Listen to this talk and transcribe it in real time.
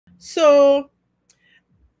So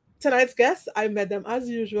tonight's guests, I met them as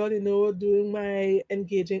usual, doing my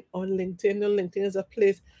engaging on LinkedIn. LinkedIn is a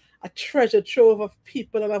place, a treasure trove of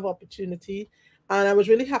people and of opportunity. And I was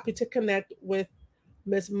really happy to connect with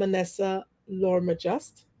Miss Manessa Lorma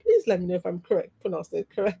Just. Please let me know if I'm correct, pronounced it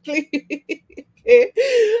correctly. Okay.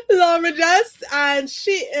 Lorma Just, and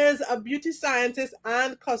she is a beauty scientist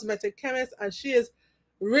and cosmetic chemist, and she is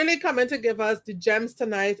really coming to give us the gems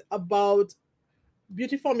tonight about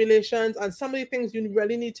beauty formulations and some of the things you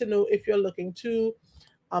really need to know if you're looking to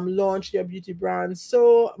launch your beauty brand.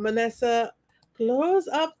 So, Manessa, close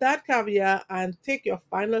up that caviar and take your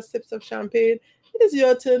final sips of champagne. It is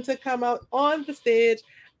your turn to come out on the stage.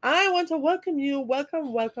 I want to welcome you.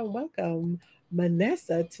 Welcome, welcome, welcome,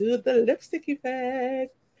 Manessa, to the Lipstick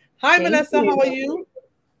Effect. Hi, Thank Manessa. How are you. you?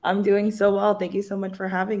 I'm doing so well. Thank you so much for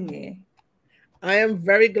having me. I am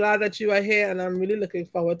very glad that you are here, and I'm really looking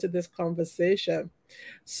forward to this conversation.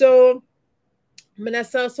 So,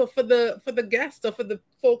 Manessa, so for the guests or for the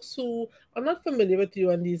folks who are not familiar with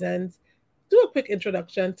you on these ends, do a quick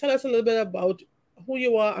introduction. Tell us a little bit about who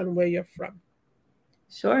you are and where you're from.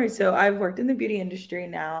 Sure. So I've worked in the beauty industry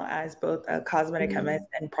now as both a cosmetic Mm, chemist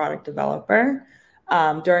and product developer.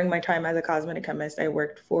 During my time as a cosmetic chemist, I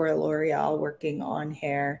worked for L'Oreal working on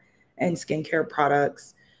hair and skincare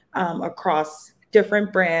products across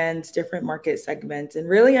different brands, different market segments, and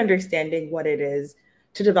really understanding what it is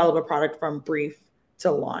to develop a product from brief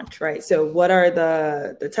to launch, right? So what are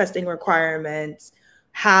the testing requirements?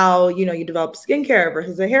 How, you develop skincare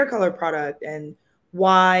versus a hair color product, and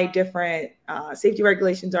why different safety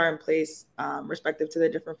regulations are in place respective to the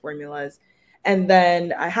different formulas. And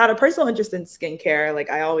then I had a personal interest in skincare. Like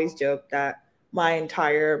I always joke that my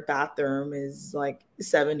entire bathroom is like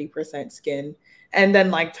 70% skin and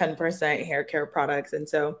then like 10% hair care products. And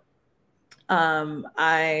so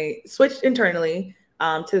I switched internally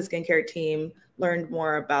to the skincare team, learned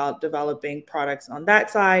more about developing products on that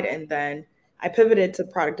side. And then I pivoted to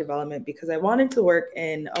product development because I wanted to work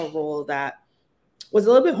in a role that was a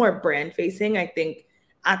little bit more brand facing. I think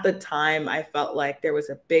at the time I felt like there was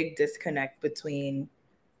a big disconnect between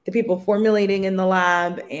the people formulating in the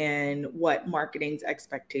lab and what marketing's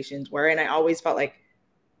expectations were. And I always felt like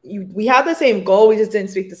we had the same goal, we just didn't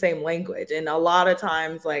speak the same language. And a lot of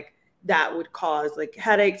times, like that would cause like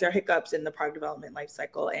headaches or hiccups in the product development life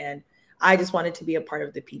cycle. And I just wanted to be a part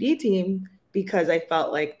of the PD team because I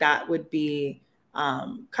felt like that would be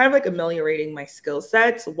kind of like ameliorating my skill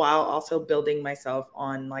sets while also building myself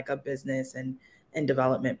on like a business and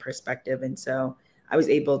development perspective. And so I was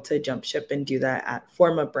able to jump ship and do that at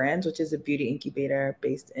Forma Brands, which is a beauty incubator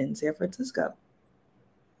based in San Francisco.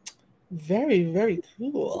 very, very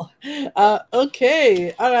cool.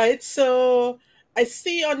 Okay, all right. So I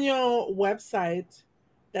see on your website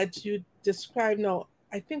that you describe now.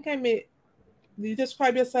 I think I may. You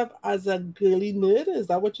describe yourself as a girly nerd. Is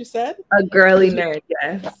that what you said? A girly That you nerd,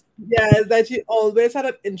 yes. Yes, that you always had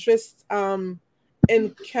an interest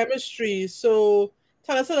in chemistry. So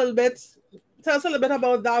tell us a little bit tell us a little bit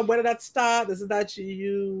about that. Where did that start? Is it that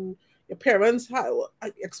your parents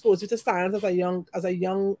exposed you to science as a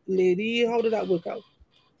young lady? How did that work out?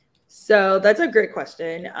 So that's a great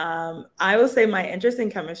question. I will say my interest in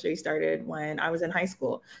chemistry started when I was in high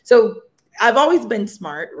school. So I've always been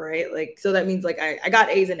smart, right? Like, so that means like I got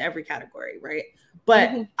A's in every category, right? But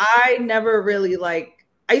Mm-hmm. I never really like,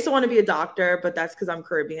 I used to want to be a doctor, but that's because I'm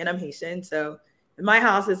Caribbean, I'm Haitian. So in my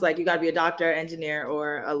house, it's like you got to be a doctor, engineer,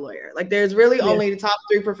 or a lawyer. Like, there's really Yeah. only the top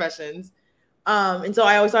three professions. And so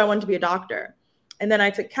I always thought I wanted to be a doctor. And then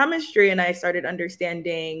I took chemistry and I started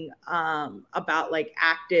understanding about like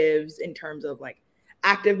actives in terms of like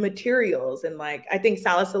active materials. And like, I think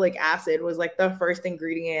salicylic acid was like the first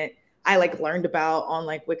ingredient I like learned about on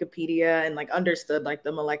like Wikipedia and like understood like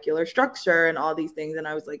the molecular structure and all these things. And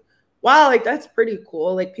I was like, wow, like that's pretty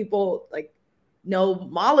cool. Like people like know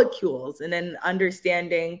molecules. And then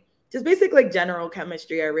understanding just basic like general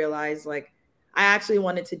chemistry, I realized like I actually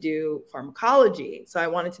wanted to do pharmacology. So I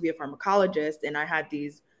wanted to be a pharmacologist. And I had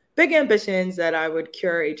these big ambitions that I would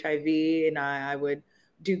cure HIV and I would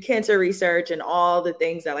do cancer research and all the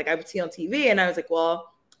things that like I would see on TV. And I was like,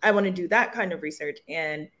 well, I want to do that kind of research.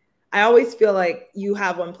 And I always feel like you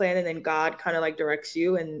have one plan and then God kind of like directs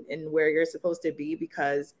you and where you're supposed to be,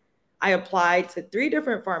 because I applied to 3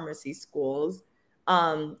 different pharmacy schools.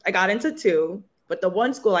 I got into 2, but the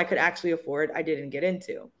one school I could actually afford, I didn't get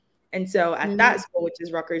into. And so at Mm-hmm. that school, which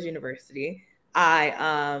is Rutgers University,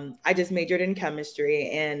 I just majored in chemistry.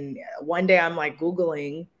 And one day I'm like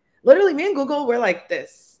Googling, literally me and Google, we're like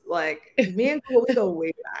this. Like me and Google, we go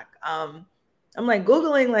way back. I'm like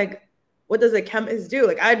Googling like what does a chemist do?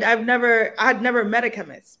 Like I had never met a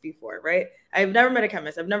chemist before, right? I've never met a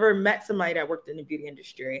chemist. I've never met somebody that worked in the beauty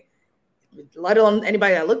industry, let alone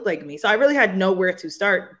anybody that looked like me. So I really had nowhere to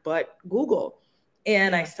start but Google.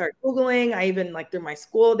 And I started Googling. I even, like, through my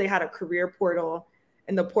school, they had a career portal,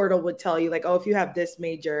 and the portal would tell you, like, oh, if you have this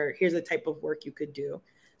major, here's the type of work you could do.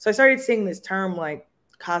 So I started seeing this term like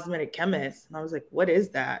cosmetic chemist, and I was like, what is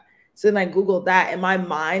that? So then I Googled that, and my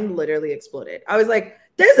mind literally exploded. I was like,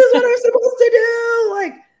 this is what I'm supposed to do.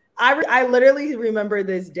 Like, I literally remember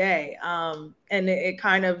this day. And it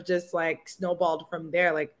kind of just like snowballed from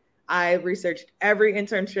there. Like, I researched every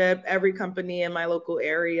internship, every company in my local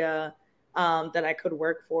area that I could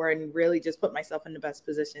work for, and really just put myself in the best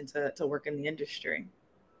position to work in the industry.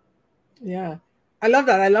 Yeah. I love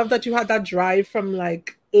that. I love that you had that drive from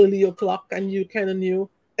like early o'clock and you kind of knew.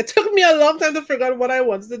 It took me a long time to figure out what I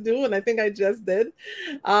wanted to do, and I think I just did.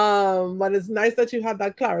 But it's nice that you had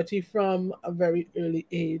that clarity from a very early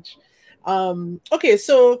age. Okay,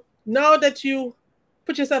 so now that you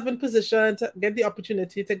put yourself in position to get the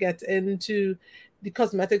opportunity to get into the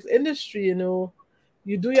cosmetics industry, you know,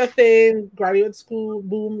 you do your thing, graduate school,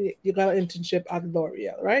 boom, you got an internship at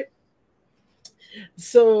L'Oreal, right?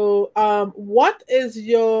 So, what is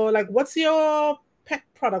your like? What's your pet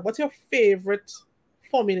product? What's your favorite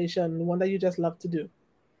formulation? One that you just love to do?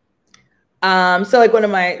 So like one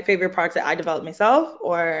of my favorite products that I developed myself,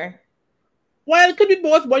 or Well, it could be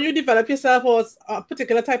both. When you develop yourself, or a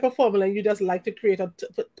particular type of formula you just like to create, a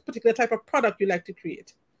particular type of product you like to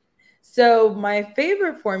create. so my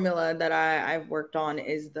favorite formula that I've worked on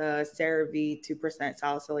is the CeraVe 2%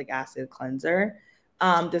 salicylic acid cleanser.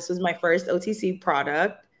 This was my first OTC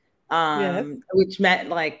product, Yes. which meant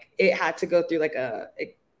like it had to go through like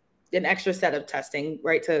an extra set of testing,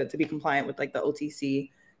 right, to be compliant with like the OTC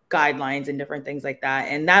guidelines and different things like that.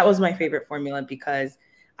 And that was my favorite formula because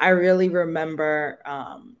I really remember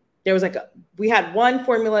there was like we had one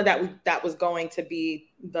formula that was going to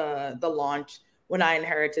be the launch when I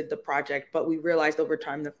inherited the project, but we realized over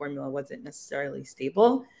time the formula wasn't necessarily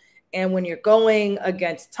stable. And when you're going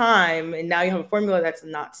against time and now you have a formula that's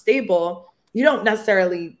not stable, you don't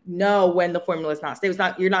necessarily know when the formula is not stable.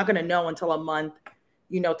 You're not going to know until a month,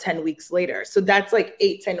 10 weeks later. So that's like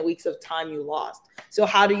 8-10 weeks of time you lost. So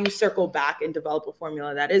how do you circle back and develop a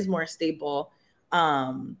formula that is more stable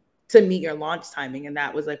to meet your launch timing? And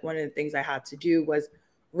that was like one of the things I had to do was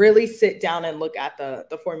really sit down and look at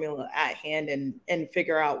the formula at hand and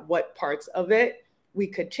figure out what parts of it we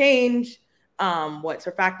could change, what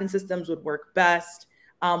surfactant systems would work best,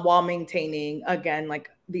 while maintaining, again, like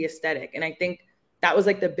the aesthetic. And I think that was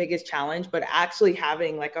like the biggest challenge, but actually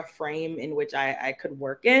having like a frame in which I could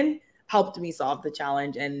work in helped me solve the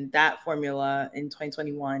challenge. And that formula in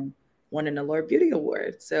 2021 won an Allure Beauty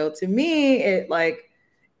Award. So to me, it like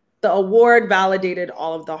the award validated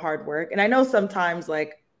all of the hard work. And I know sometimes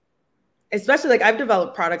like, especially like I've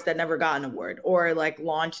developed products that never got an award or like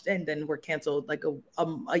launched and then were canceled like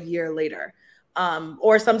a year later.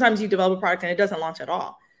 Or sometimes you develop a product and it doesn't launch at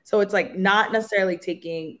all. So it's like not necessarily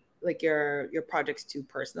taking like your projects too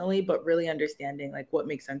personally, but really understanding like what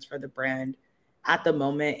makes sense for the brand at the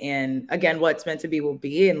moment. And again, what's meant to be will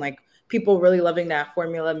be. And like people really loving that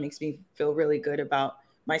formula makes me feel really good about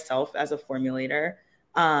myself as a formulator.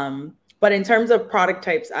 But in terms of product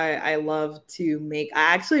types, I love to make,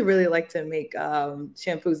 I actually really like to make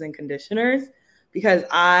shampoos and conditioners because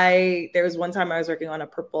there was one time I was working on a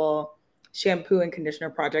purple shampoo and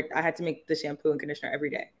conditioner project. I had to make the shampoo and conditioner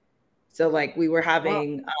every day. So like we were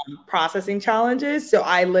having processing challenges. So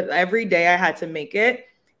every day I had to make it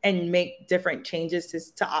and make different changes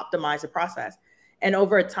to optimize the process. And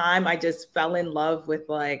over time, I just fell in love with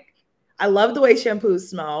like, I love the way shampoos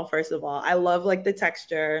smell, first of all. I love like the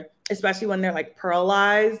texture, especially when they're like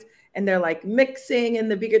pearlized and they're like mixing in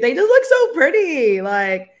the beaker. They just look so pretty.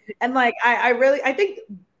 Like, and like, I think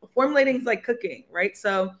formulating is like cooking, right?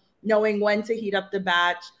 So knowing when to heat up the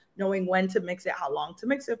batch, knowing when to mix it, how long to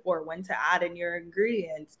mix it for, when to add in your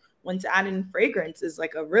ingredients, when to add in fragrance is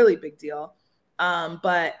like a really big deal.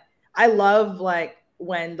 But I love like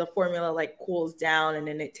when the formula like cools down and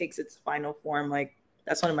then it takes its final form. Like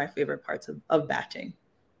that's one of my favorite parts of batching.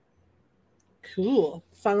 Cool.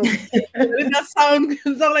 It does sound,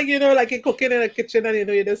 like, like you're cooking in a kitchen and,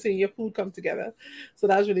 you're just seeing your food come together. So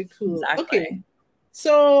that's really cool. Exactly. Okay.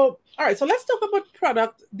 So, all right. So let's talk about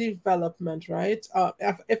product development, right?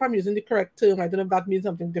 If I'm using the correct term, I don't know if that means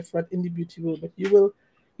something different in the beauty world, but you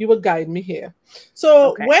will guide me here.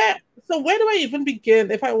 So Okay. where do I even begin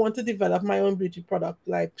if I want to develop my own beauty product?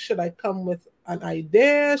 Like, should I come with an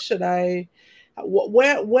idea?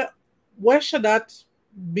 Where should that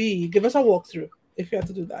be? Give us a walkthrough if you had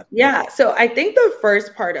to do that? Yeah. So I think the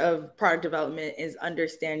first part of product development is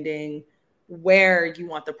understanding where you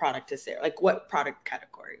want the product to sit, like what product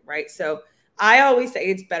category, right? So I always say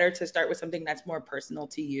it's better to start with something that's more personal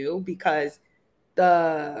to you, because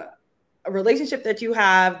the relationship that you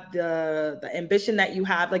have, the ambition that you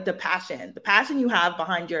have, like the passion you have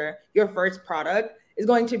behind your first product is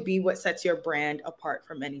going to be what sets your brand apart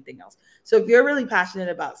from anything else. So if you're really passionate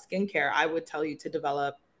about skincare, I would tell you to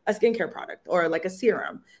develop a skincare product or like a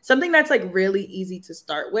serum, something that's like really easy to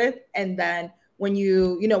start with. And then when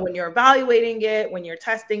when you're evaluating it, when you're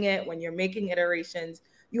testing it, when you're making iterations,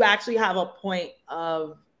 you actually have a point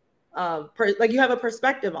of like you have a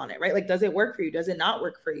perspective on it, right? Like, does it work for you? Does it not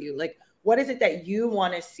work for you? Like, what is it that you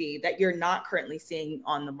want to see that you're not currently seeing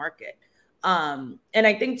on the market? And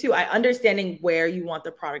I think too, understanding where you want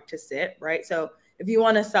the product to sit, right? So if you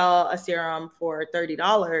want to sell a serum for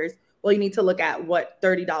 $30, well, you need to look at what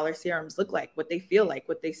 $30 serums look like, what they feel like,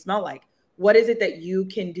 what they smell like. What is it that you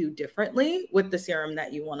can do differently with the serum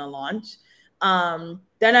that you want to launch?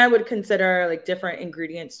 Then I would consider like different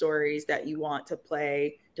ingredient stories that you want to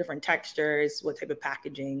play, different textures, what type of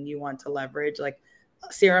packaging you want to leverage. Like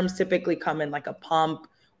serums typically come in like a pump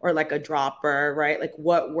or like a dropper, right? Like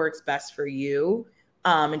what works best for you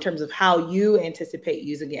in terms of how you anticipate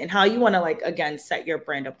using it and how you want to, like, again, set your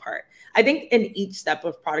brand apart. I think in each step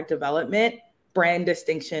of product development, brand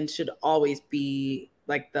distinction should always be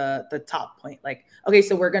like the top point. Like, okay,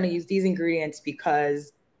 so we're going to use these ingredients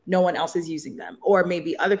because no one else is using them, or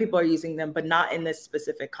maybe other people are using them, but not in this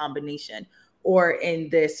specific combination or in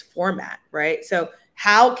this format, right? So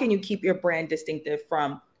how can you keep your brand distinctive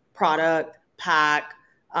from product, pack,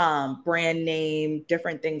 brand name,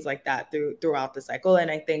 different things like that throughout the cycle? And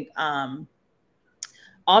I think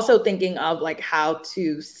also thinking of like how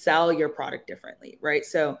to sell your product differently, right?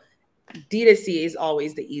 So D2C is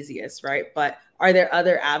always the easiest, right? But are there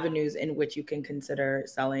other avenues in which you can consider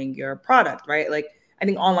selling your product, right? Like, I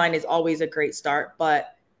think online is always a great start,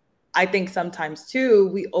 but I think sometimes too,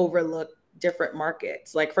 we overlook different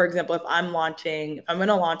markets. Like, for example, if I'm going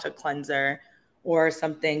to launch a cleanser or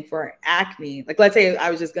something for acne, like let's say I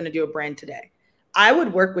was just going to do a brand today, I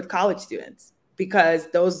would work with college students because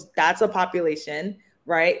that's a population,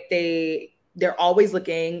 right? They're always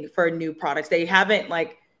looking for new products. They haven't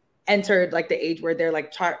like entered like the age where they're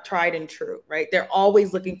like tried and true, right? They're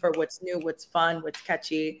always looking for what's new, what's fun, what's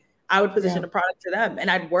catchy. I would position a product to them, and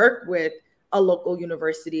I'd work with a local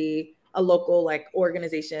university, a local like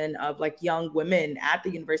organization of like young women at the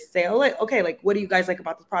university, say, oh, like, okay, like, what do you guys like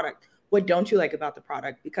about this product? What don't you like about the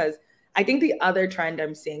product? Because I think the other trend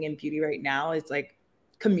I'm seeing in beauty right now is like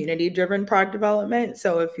community driven product development.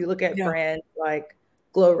 So if you look at brands like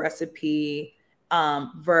Glow Recipe,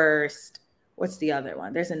 Versed, what's the other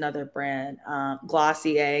one? There's another brand,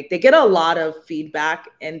 Glossy Egg. They get a lot of feedback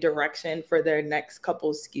and direction for their next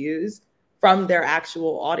couple SKUs from their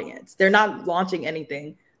actual audience. They're not launching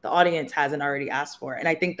anything the audience hasn't already asked for. And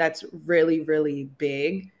I think that's really, really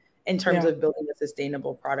big in terms of building a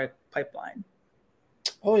sustainable product pipeline.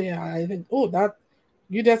 Oh yeah, I think, that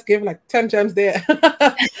you just gave like 10 gems there.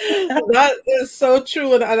 That is so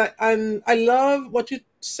true. And I love what you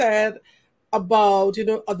said about,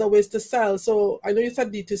 other ways to sell. So I know you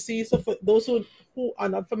said D2C. So for those who are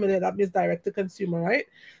not familiar, that means direct to consumer, right?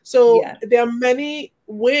 So there are many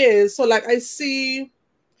ways. So like I see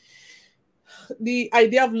the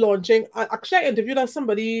idea of launching. Actually, I interviewed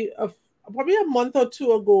somebody probably a month or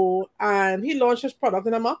two ago, and he launched his product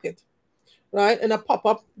in a market, right? In a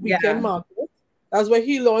pop-up weekend market. That's where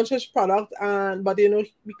he launched his product. But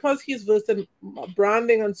because he's versed in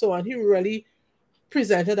branding and so on, he really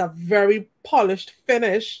presented a very polished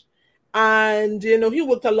finish. And he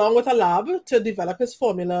worked along with a lab to develop his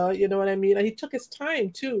formula, you know what I mean? And he took his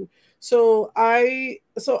time too. So I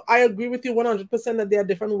agree with you 100% that there are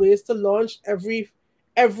different ways to launch. Every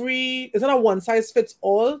it's not a one size fits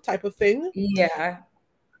all type of thing.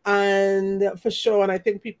 And for sure, and I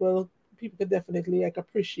think people could definitely like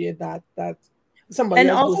appreciate that somebody and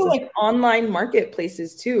else also versus like online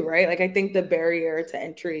marketplaces too, right? Like I think the barrier to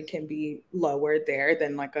entry can be lower there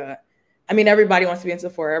than like everybody wants to be in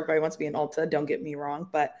Sephora, everybody wants to be in Ulta, don't get me wrong,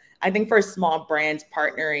 but I think for small brands,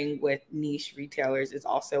 partnering with niche retailers is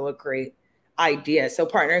also a great idea. So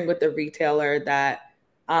partnering with the retailer that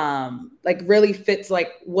like really fits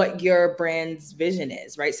like what your brand's vision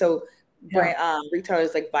is, right? So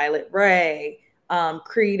retailers like Violet Ray,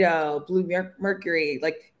 Credo, Blue Mercury,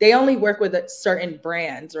 like they only work with certain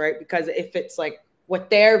brands, right? Because it fits like what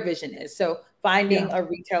their vision is. So finding a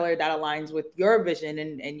retailer that aligns with your vision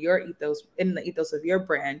and your ethos, in the ethos of your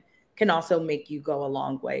brand, can also make you go a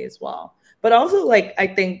long way as well. But also, like, I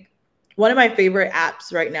think one of my favorite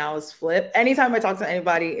apps right now is Flip. Anytime I talk to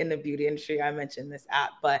anybody in the beauty industry, I mention this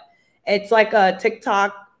app, but it's like a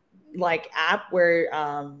TikTok like app where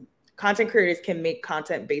content creators can make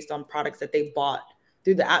content based on products that they bought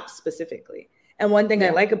through the app specifically. And one thing I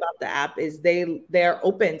Yeah, like about the app is they're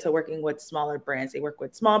open to working with smaller brands. They work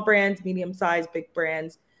with small brands, medium sized, big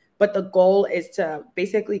brands, but the goal is to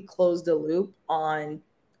basically close the loop on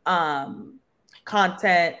um,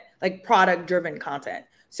 content, like product driven content.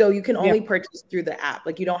 So you can yeah, only purchase through the app.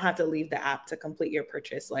 Like you don't have to leave the app to complete your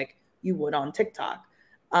purchase like you would on TikTok.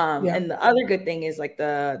 yeah, And the other good thing is like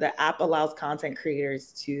the app allows content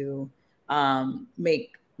creators to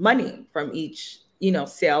make money from each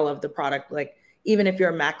sale of the product. Like even if you're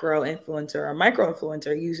a macro influencer or micro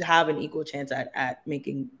influencer, you have an equal chance at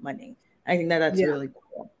making money. I think that that's yeah, really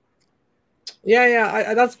cool. yeah,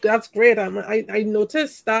 yeah. That's great. I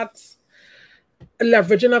noticed that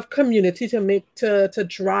leveraging of community to make to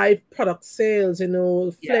drive product sales. You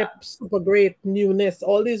know, Yeah. Flip, super great, newness.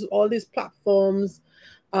 All these platforms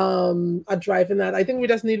are driving that. I think we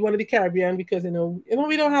just need one of the Caribbean because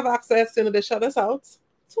we don't have access. They shut us out.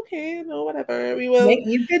 It's okay. Whatever. We will.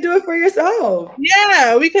 You can do it for yourself.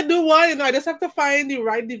 Yeah, we can do one. I just have to find the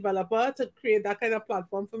right developer to create that kind of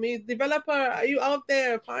platform for me. Developer, are you out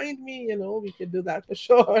there? Find me. We can do that for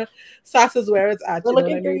sure. SaaS is where it's at. We're You know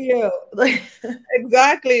what I looking for mean? you. Like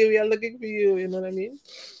Exactly. We are looking for you. You know what I mean?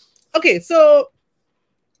 Okay, so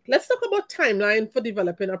let's talk about timeline for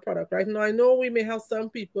developing a product. Right now, I know we may have some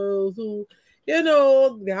people who,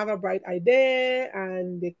 they have a bright idea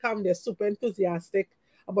and they're super enthusiastic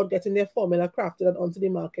about getting their formula crafted and onto the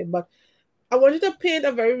market. But I want you to paint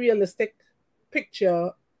a very realistic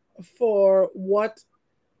picture for what,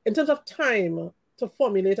 in terms of time to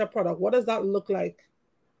formulate a product, what does that look like?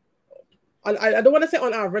 I don't want to say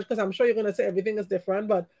on average because I'm sure you're going to say everything is different,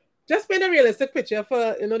 but just paint a realistic picture for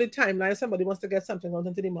the timeline somebody wants to get something out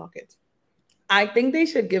into the market. I think they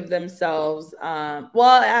should give themselves. Well,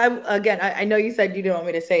 I know you said you didn't want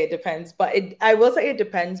me to say it depends, but I will say it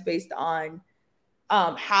depends based on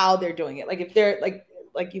how they're doing it. Like if they're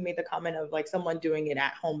like you made the comment of like someone doing it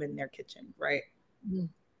at home in their kitchen, right? Mm.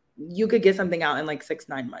 You could get something out in like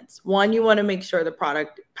 6-9 months. One, you want to make sure the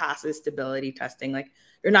product passes stability testing. Like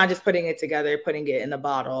you're not just putting it together, putting it in a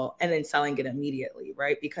bottle, and then selling it immediately,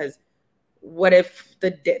 right? Because what if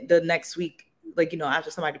the next week, like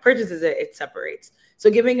after somebody purchases it, it separates. So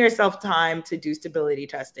giving yourself time to do stability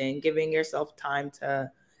testing, giving yourself time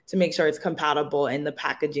to make sure it's compatible in the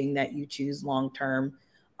packaging that you choose long term.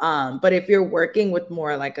 But if you're working with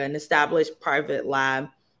more like an established private lab,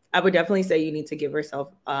 I would definitely say you need to give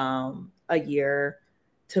yourself a year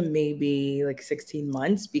to maybe like 16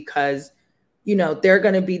 months because they're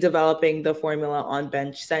going to be developing the formula on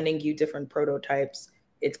bench, sending you different prototypes.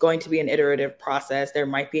 It's going to be an iterative process. There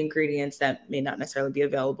might be ingredients that may not necessarily be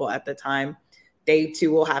available at the time. They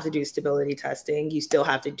too will have to do stability testing. You still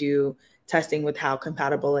have to do testing with how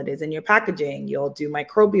compatible it is in your packaging. You'll do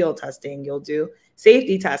microbial testing. You'll do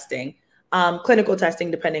safety testing, clinical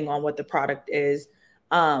testing, depending on what the product is.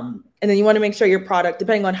 And then you want to make sure your product,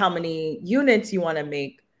 depending on how many units you want to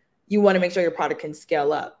make sure your product can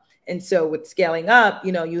scale up. And so with scaling up,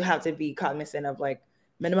 you have to be cognizant of like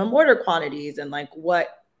minimum order quantities and like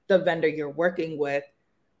what the vendor you're working with,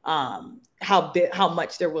 how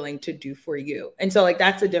much they're willing to do for you. And so like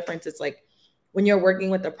that's the difference. It's like when you're working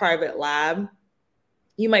with a private lab,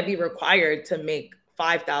 you might be required to make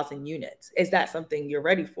 5,000 units. Is that something you're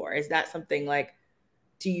ready for? Is that something like,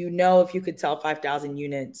 do you know if you could sell 5,000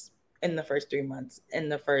 units in the first 3 months, in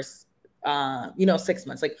the first 6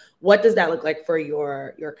 months? Like what does that look like for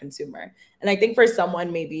your consumer? And I think for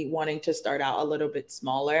someone maybe wanting to start out a little bit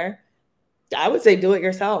smaller, I would say do it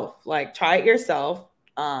yourself. Like try it yourself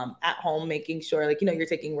at home, making sure like you're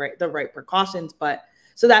taking the right precautions, but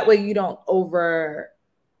so that way you don't over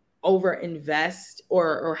invest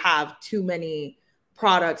or have too many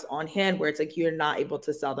products on hand where it's like you're not able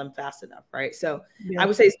to sell them fast enough, right? So I Yeah.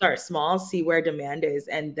 would say start small, see where demand is,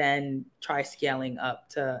 and then try scaling up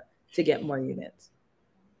to get more units.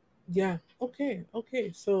 Yeah. Okay.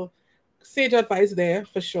 Okay. So sage advice there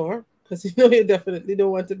for sure. Because you definitely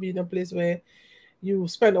don't want to be in a place where you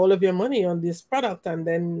spend all of your money on this product and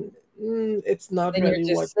then it's not Then you're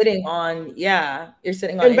really what just sitting on, yeah, you're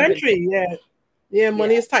sitting on inventory. inventory. Yeah. Yeah. Yeah.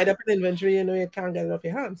 Money is tied up in inventory. You can't get it off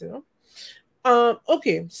your hands.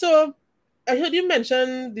 Okay. So I heard you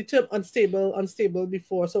mention the term unstable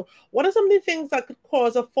before. So what are some of the things that could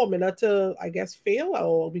cause a formula to, I guess, fail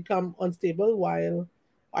or become unstable while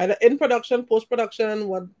either in production, post production?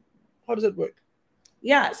 How does it work?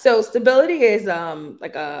 Yeah. So stability is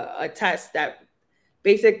like a test that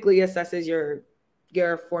basically assesses your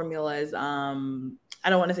your formula's I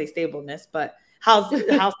don't want to say stableness, but how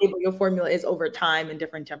stable your formula is over time in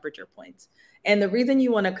different temperature points. And the reason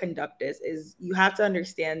you want to conduct this is you have to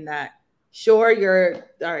understand that sure you're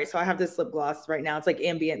all right. So I have this lip gloss right now. It's like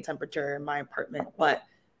ambient temperature in my apartment, but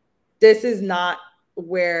this is not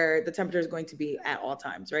where the temperature is going to be at all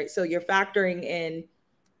times, right? So you're factoring in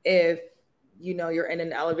if you're in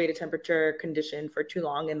an elevated temperature condition for too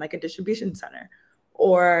long in like a distribution center,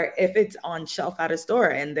 or if it's on shelf at a store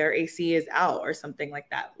and their AC is out or something like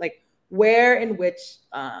that. Like where in which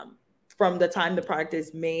from the time the product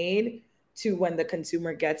is made to when the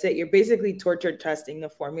consumer gets it, you're basically torture testing the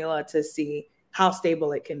formula to see how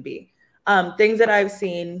stable it can be. Things that I've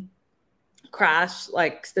seen crash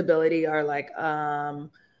like stability are like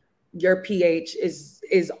your pH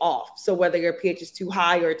is off. So whether your pH is too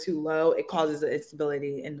high or too low, it causes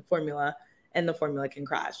instability in the formula and the formula can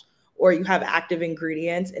crash. Or you have active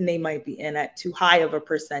ingredients and they might be in at too high of a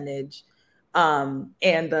percentage. And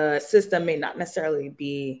the system may not necessarily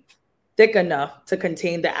be thick enough to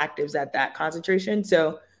contain the actives at that concentration.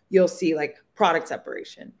 So you'll see like product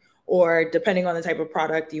separation, or depending on the type of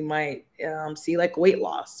product, you might see like weight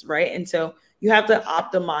loss, right? And so you have to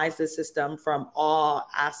optimize the system from all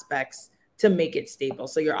aspects to make it stable.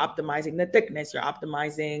 So you're optimizing the thickness, you're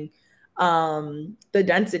optimizing the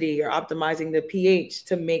density, you're optimizing the pH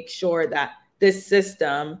to make sure that this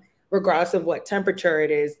system, regardless of what temperature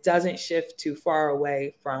it is, doesn't shift too far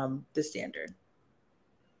away from the standard.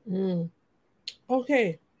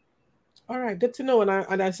 Okay. All right. Good to know.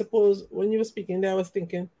 And I suppose when you were speaking there, I was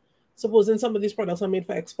thinking, supposing some of these products are made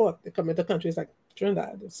for export, they come into countries like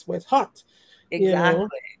Trinidad, it's where it's hot. Exactly.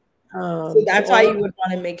 So that's So why you would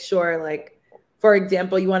want to make sure, like, for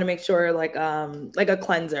example, you want to make sure like a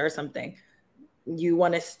cleanser or something. You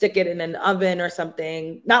want to stick it in an oven or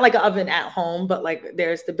something, not like an oven at home, but like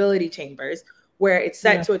there's stability chambers where it's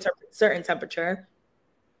set to a certain temperature.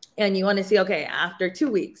 And you want to see, okay, after 2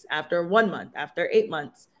 weeks, after 1 month, after 8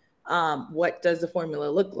 months, what does the formula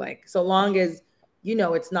look like? So long as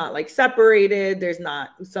it's not like separated, there's not,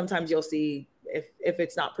 sometimes you'll see if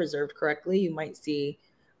it's not preserved correctly, you might see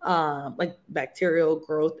like bacterial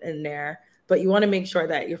growth in there, but you want to make sure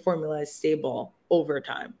that your formula is stable over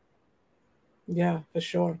time. Yeah, for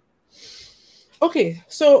sure. Okay,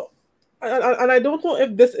 so and I don't know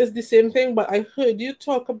if this is the same thing, but I heard you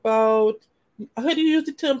use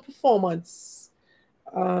the term performance.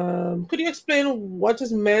 Could you explain what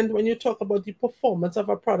is meant when you talk about the performance of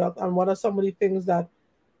a product, and what are some of the things that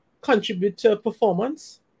contribute to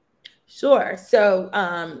performance? Sure. So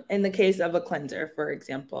in the case of a cleanser, for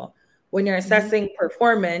example, when you're assessing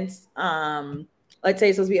performance, let's say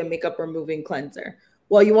it's supposed to be a makeup removing cleanser.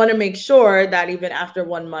 Well, you want to make sure that even after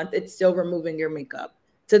 1 month, it's still removing your makeup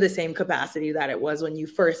to the same capacity that it was when you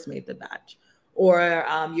first made the batch. Or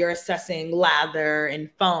you're assessing lather and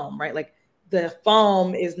foam, right? Like the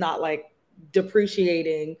foam is not like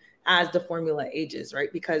depreciating as the formula ages,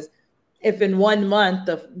 right? Because if in 1 month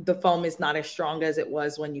the foam is not as strong as it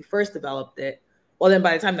was when you first developed it, well, then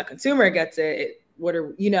by the time the consumer gets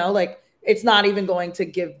like it's not even going to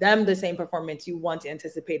give them the same performance you once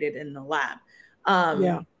anticipated in the lab.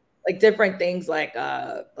 Like different things like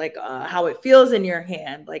how it feels in your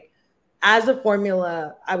hand. Like as a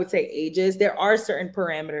formula, I would say ages, there are certain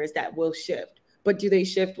parameters that will shift, but do they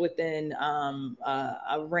shift within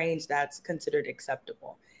a range that's considered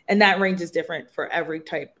acceptable? And that range is different for every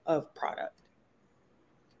type of product.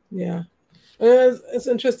 Yeah. It's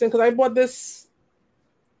interesting because I bought this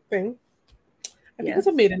thing. I think it's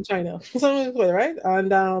a made in China, right?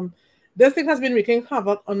 And this thing has been wreaking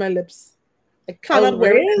havoc on my lips. I cannot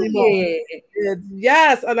wear it anymore.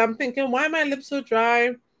 Yes, and I'm thinking, why are my lips so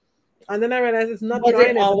dry? And then I realized it's not dry. Was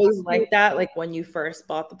it always like like that, like when you first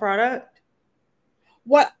bought the product?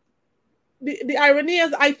 What the irony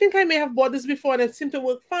is, I think I may have bought this before and it seemed to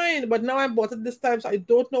work fine, but now I bought it this time, so I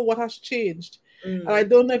don't know what has changed. And I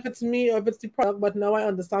don't know if it's me or if it's the product, but now I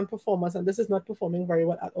understand performance, and this is not performing very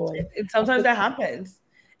well at all. Sometimes that happens.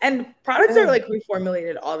 And products are like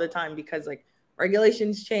reformulated all the time because like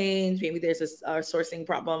regulations change. Maybe there's a sourcing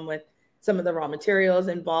problem with some of the raw materials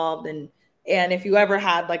involved. And if you ever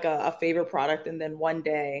had like a favorite product and then one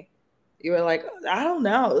day you were like, I don't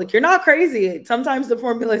know, like you're not crazy. Sometimes the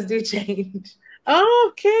formulas do change.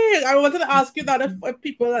 Okay. I wanted to ask you that if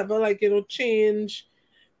people ever like, change,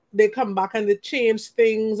 they come back and they change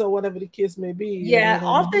things or whatever the case may be. Yeah,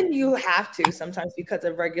 often you have to, sometimes because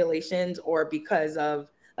of regulations or because of,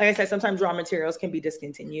 like I said, sometimes raw materials can be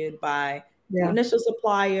discontinued by the initial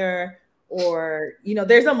supplier, or,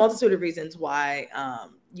 there's a multitude of reasons why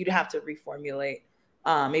you'd have to reformulate.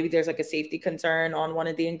 Maybe there's like a safety concern on one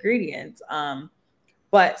of the ingredients.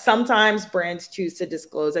 But sometimes brands choose to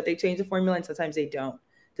disclose that they change the formula, and sometimes they don't.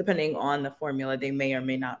 Depending on the formula, they may or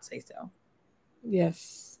may not say so.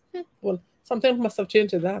 Yes. Well, something must have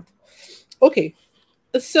changed to that. Okay.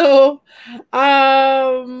 So,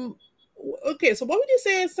 um, okay. So, what would you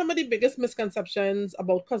say is some of the biggest misconceptions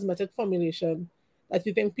about cosmetic formulation that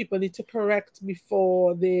you think people need to correct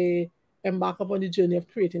before they embark upon the journey of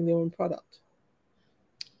creating their own product?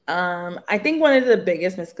 I think one of the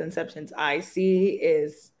biggest misconceptions I see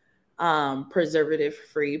is preservative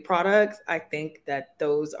free products. I think that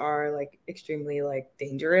those are like extremely like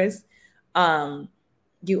dangerous. Um,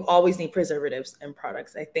 you always need preservatives in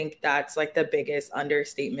products. I think that's like the biggest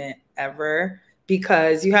understatement ever,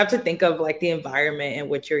 because you have to think of like the environment in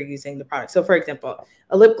which you're using the product. So for example,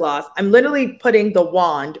 a lip gloss, I'm literally putting the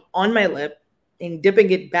wand on my lip and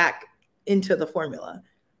dipping it back into the formula.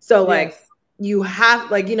 So like Yes. you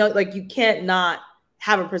have like, you know, like you can't not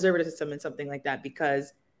have a preservative system in something like that,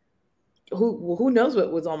 because who knows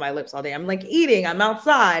what was on my lips all day. I'm like eating, I'm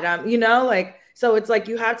outside, I'm, you know, like, so it's like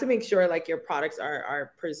you have to make sure like your products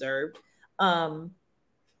are preserved. um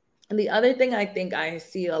and the other thing I think I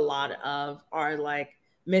see a lot of are like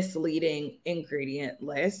misleading ingredient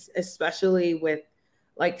lists, especially with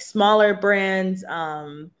like smaller brands.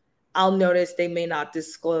 I'll notice they may not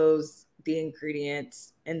disclose the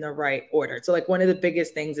ingredients in the right order. So like one of the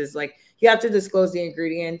biggest things is like you have to disclose the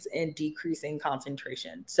ingredients in decreasing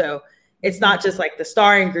concentration. So it's Mhm. not just like the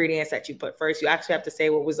star ingredients that you put first. You actually have to say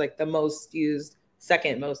what was like the most used,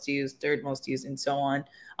 second most used, third most used, and so on,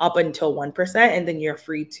 up until 1%. And then you're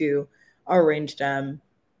free to arrange them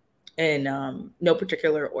in no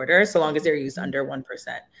particular order, so long as they're used Mhm. under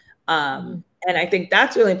 1%. Mhm. And I think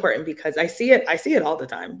that's really important because I see it all the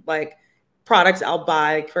time. Like products I'll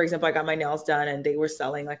buy, like, for example, I got my nails done and they were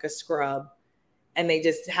selling like a scrub, and they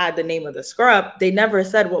just had the name of the scrub. They never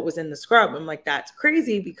said what was in the scrub. I'm like, that's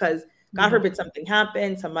crazy, because God Mhm. forbid something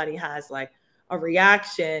happened, somebody has like a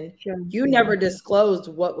reaction. Chance, You yeah. never disclosed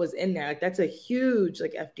what was in there. Like that's a huge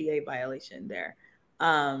like FDA violation there.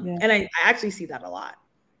 Yeah. And I actually see that a lot.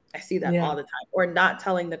 I see that Yeah. all the time. Or not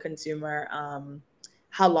telling the consumer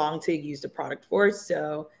how long to use the product for.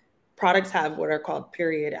 So products have what are called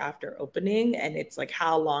period after opening, and it's like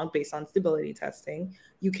how long, based on stability testing,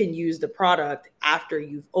 you can use the product after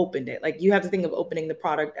you've opened it. Like you have to think of opening the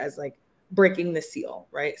product as like breaking the seal,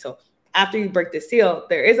 right? So after you break the seal,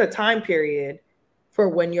 there is a time period for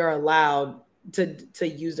when you're allowed to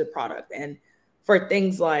use the product. And for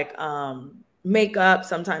things like makeup,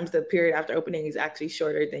 sometimes the period after opening is actually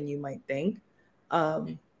shorter than you might think.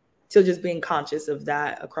 Um, so just being conscious of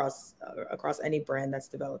that across any brand that's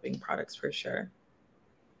developing products, for sure.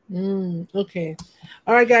 Okay.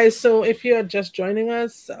 All right, guys. So if you're just joining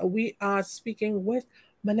us, we are speaking with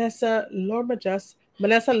Manessa Lormajas,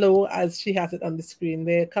 Manessa Lowe, as she has it on the screen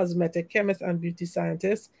there, cosmetic chemist and beauty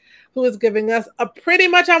scientist, who is giving us a pretty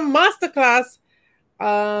much a masterclass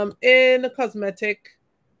in cosmetic,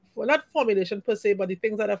 well, not formulation per se, but the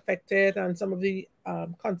things that affect it and some of the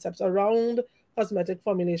concepts around cosmetic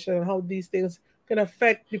formulation and how these things can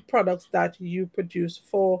affect the products that you produce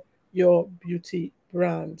for your beauty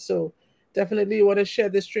brand. So definitely you want to share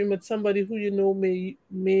this stream with somebody who you know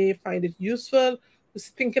may find it useful, who's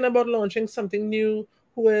thinking about launching something new,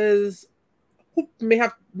 who may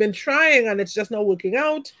have been trying and it's just not working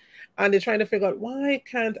out, and they're trying to figure out why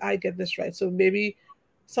can't I get this right. So maybe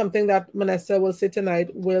something that Manessa will say tonight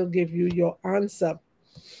will give you your answer.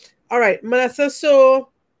 All right, Manessa. So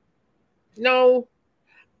now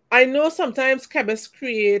I know sometimes chemists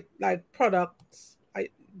create like products,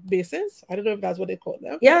 bases. I don't know if that's what they call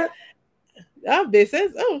them. Yeah. Yeah,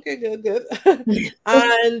 bases. Oh, okay, good, good.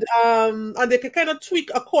 And they can kind of tweak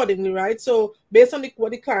accordingly, right? So based on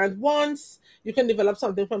what the client wants, you can develop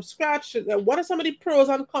something from scratch. What are some of the pros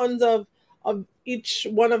and cons of each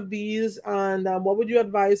one of these, and what would you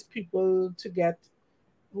advise people to get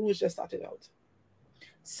who is just starting out?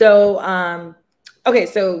 So, okay,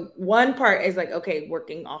 so one part is like, okay,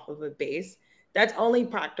 working off of a base. That's only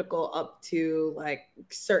practical up to like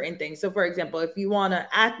certain things. So, for example, if you want an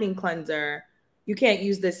acne cleanser, you can't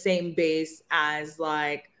use the same base as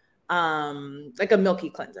like a milky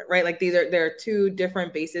cleanser, right? Like there are two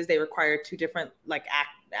different bases. They require two different like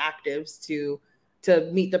actives to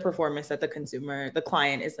meet the performance that the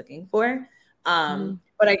client is looking for. Mm-hmm.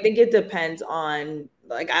 But I think it depends on,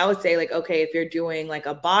 like, I would say, like, okay, if you're doing like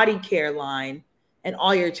a body care line and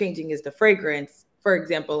all you're changing is the fragrance, for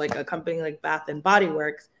example, like a company like Bath and Body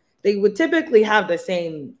Works, they would typically have the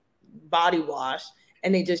same body wash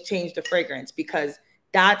and they just change the fragrance because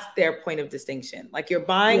that's their point of distinction. Like you're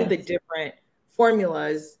buying the Yes. different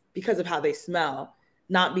formulas because of how they smell,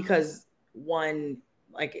 not because one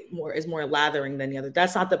like more lathering than the other.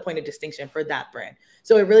 That's not the point of distinction for that brand.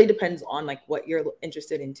 So it really depends on like what you're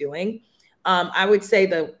interested in doing. I would say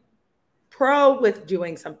the pro with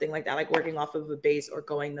doing something like that, like working off of a base or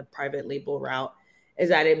going the private label route, is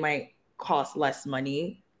that it might cost less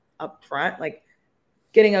money up front. Like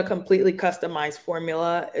getting a completely customized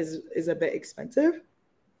formula is a bit expensive.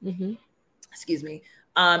 Mm-hmm. Excuse me.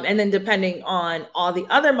 And then depending on all the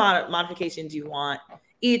other modifications you want,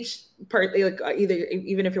 each like either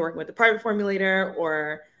even if you're working with a private formulator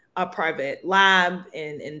or a private lab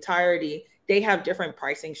in entirety, they have different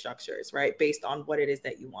pricing structures, right? Based on what it is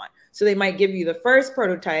that you want. So they might give you the first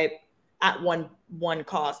prototype at one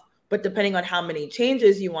cost, but depending on how many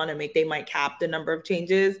changes you want to make, they might cap the number of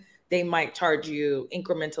changes. They might charge you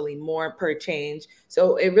incrementally more per change.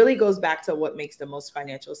 So it really goes back to what makes the most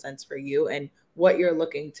financial sense for you and what you're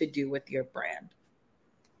looking to do with your brand.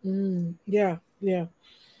 Yeah, yeah,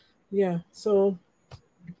 yeah. So,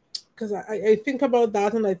 because I think about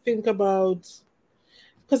that, and I think about,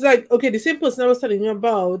 because like, okay, the same person I was telling you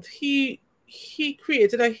about, he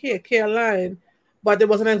created a hair care line, but there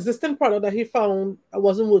was an existing product that he found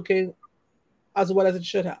wasn't working as well as it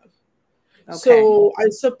should have. Okay. So I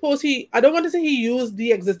suppose I don't want to say he used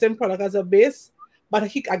the existing product as a base, but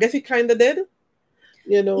I guess he kind of did.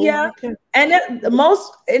 Yeah. He can. And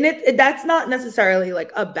it that's not necessarily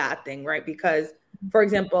like a bad thing, right? Because for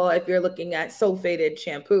example, if you're looking at sulfated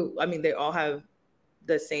shampoo, I mean, they all have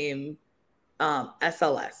the same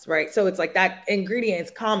SLS, right? So it's like that ingredient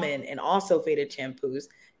is common in all sulfated shampoos.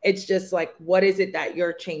 It's just like, what is it that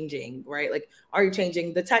you're changing, right? Like, are you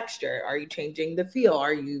changing the texture? Are you changing the feel?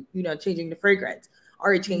 Are you, changing the fragrance?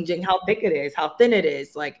 Are you changing how thick it is, how thin it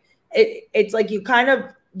is? Like, it's like you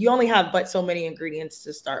only have but so many ingredients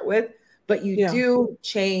to start with, but you Yeah. do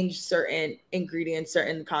change certain ingredients,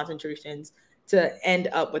 certain concentrations to end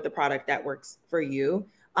up with a product that works for you.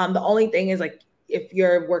 The only thing is like, if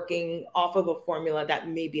you're working off of a formula that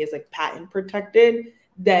maybe is like patent protected,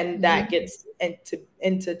 then that Mhm. gets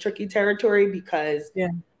into tricky territory because Yeah.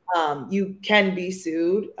 you can be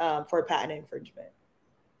sued for patent infringement.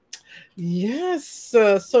 Yes.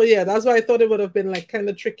 So yeah, that's why I thought it would have been like kind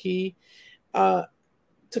of tricky, uh,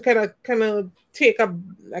 to kind of take a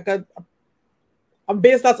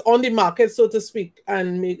base that's on the market, so to speak,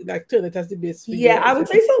 and make like turn it as the base for Yeah, I yours. would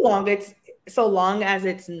say so long as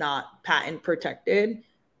it's not patent protected.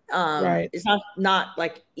 Right. It's not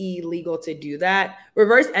like illegal to do that.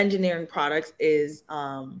 Reverse engineering products is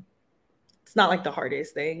it's not like the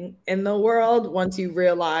hardest thing in the world once you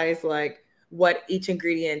realize like what each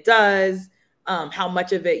ingredient does, how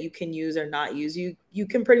much of it you can use or not use. You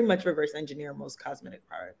can pretty much reverse engineer most cosmetic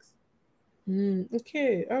products.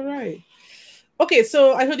 Okay. All right. Okay.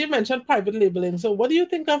 So I heard you mention private labeling. So what do you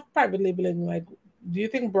think of private labeling? Like, do you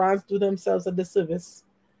think brands do themselves a disservice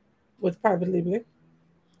with private labeling?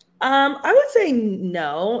 I would say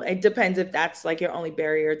no. It depends if that's like your only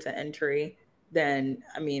barrier to entry. Then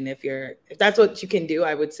I mean, if that's what you can do,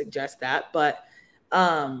 I would suggest that. But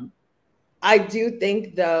um, I do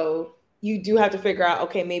think though you do have to figure out,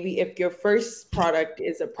 okay, maybe if your first product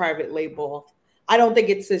is a private label, I don't think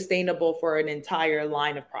it's sustainable for an entire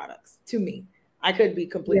line of products. To me, I could be Yeah.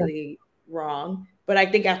 completely wrong, but I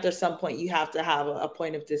think after some point you have to have a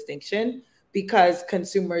point of distinction because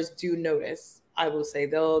consumers do notice. I will say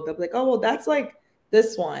they'll be like, oh well, that's like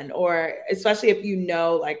this one, or especially if you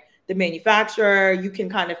know like the manufacturer, you can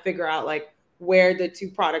kind of figure out like where the two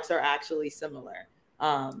products are actually similar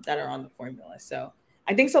that are on the formula. So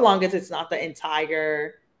I think so long as it's not the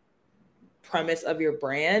entire premise of your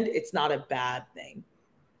brand, it's not a bad thing.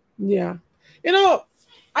 Yeah. You know,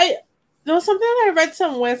 I there was something that I read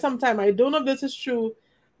somewhere sometime. I don't know if this is true.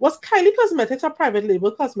 Was Kylie Cosmetics a private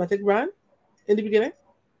label cosmetic brand in the beginning?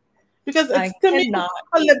 Because I it's, to me, cannot.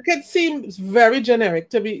 a lip kit seems very generic,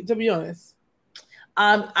 to be honest.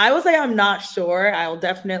 I will say I'm not sure. I'll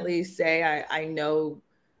definitely say I know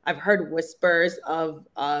I've heard whispers of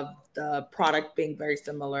the product being very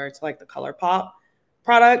similar to like the ColourPop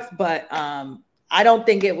products, but I don't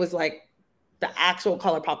think it was like the actual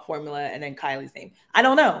ColourPop formula and then Kylie's name. I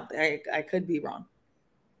don't know. I could be wrong.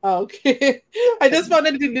 Okay. I Could just be. found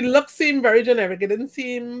that the look seemed very generic. It didn't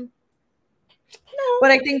seem. No.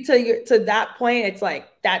 But I think to that point, it's like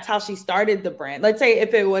that's how she started the brand. Let's say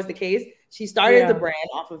if it was the case, she started the Yeah. brand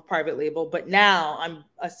off of private label, but now I'm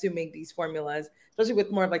assuming these formulas, especially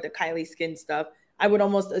with more of like the Kylie skin stuff, I would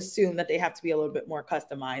almost assume that they have to be a little bit more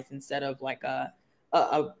customized instead of like a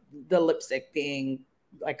the lipstick being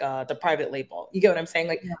like the private label. You get what I'm saying?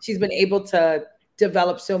 Like Yeah. she's been able to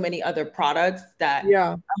develop so many other products that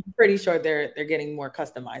Yeah. I'm pretty sure they're getting more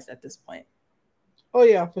customized at this point. Oh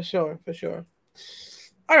yeah, for sure, for sure.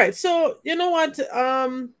 All right. So you know what?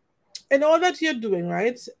 In all that you're doing,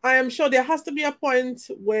 right? I am sure there has to be a point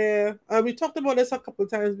where we talked about this a couple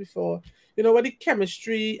of times before. You know, where the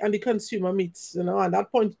chemistry and the consumer meets. You know, and that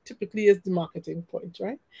point typically is the marketing point,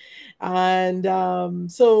 right? And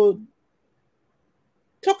so,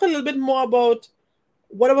 talk a little bit more about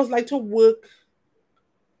what it was like to work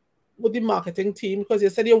with the marketing team, because you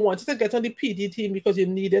said you wanted to get on the PD team because you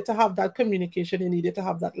needed to have that communication, you needed to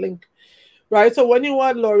have that link. Right. So when you were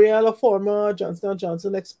at L'Oreal or former Johnson& and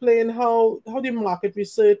Johnson, explain how the market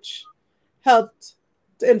research helped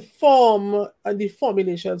to inform the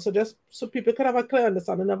formulation. So just so people can have a clear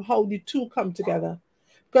understanding of how the two come together.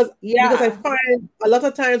 Because I Yeah. find a lot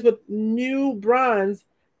of times with new brands,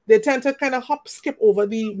 they tend to kind of hop skip over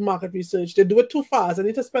the market research. They do it too fast. I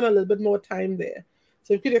need to spend a little bit more time there.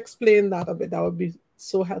 So if you could explain that a bit, that would be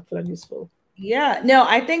so helpful and useful. Yeah, no,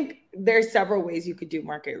 I think there's several ways you could do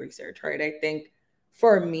market research, right? I think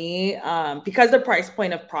for me, because the price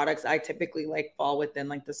point of products I typically like fall within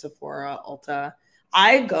like the Sephora, Ulta.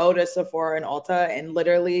 I go to Sephora and Ulta and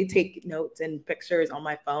literally take notes and pictures on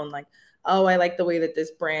my phone, like, oh, I like the way that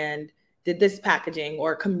this brand did this packaging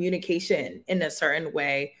or communication in a certain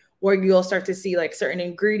way, or you'll start to see like certain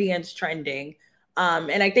ingredients trending.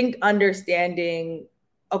 And I think understanding,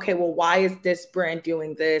 okay, well, why is this brand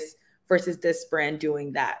doing this versus this brand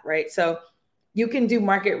doing that, right? So you can do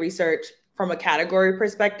market research from a category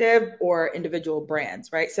perspective or individual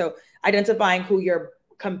brands, right? So identifying who your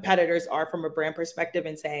competitors are from a brand perspective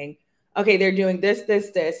and saying, okay, they're doing this,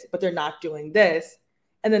 this, this, but they're not doing this.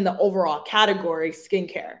 And then the overall category,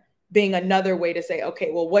 skincare, being another way to say,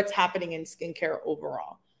 okay, well, what's happening in skincare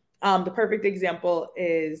overall? The perfect example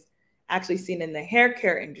is actually seen in the hair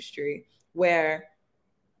care industry, where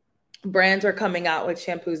brands are coming out with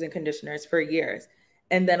shampoos and conditioners for years.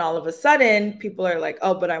 And then all of a sudden, people are like,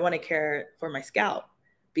 oh, but I want to care for my scalp,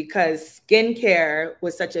 because skincare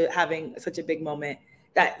was having such a big moment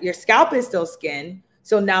that your scalp is still skin.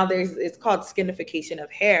 So now it's called skinification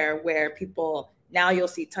of hair, where people now you'll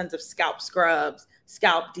see tons of scalp scrubs,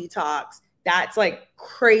 scalp detox. That's like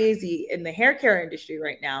crazy in the hair care industry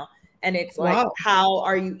right now. And it's like, Wow. how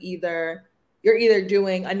are you're either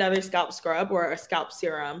doing another scalp scrub or a scalp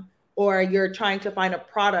serum, or you're trying to find a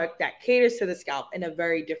product that caters to the scalp in a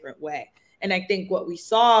very different way. And I think what we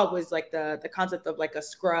saw was like the concept of like a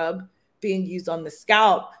scrub being used on the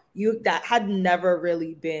scalp, you that had never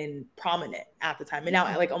really been prominent at the time. And now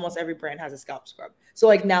like almost every brand has a scalp scrub. So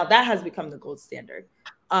like now that has become the gold standard.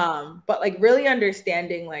 But like really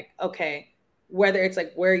understanding like, okay, whether it's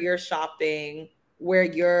like where you're shopping, where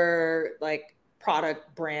your like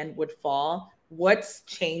product brand would fall, what's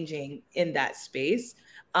changing in that space.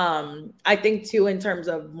 I think too, in terms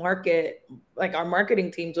of market, like our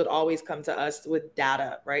marketing teams would always come to us with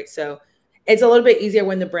data, right? So it's a little bit easier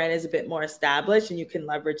when the brand is a bit more established and you can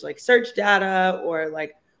leverage like search data or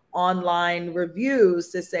like online reviews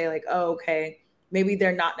to say like, oh, okay, maybe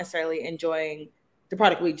they're not necessarily enjoying the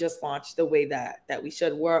product we just launched the way that we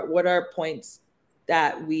should. What are points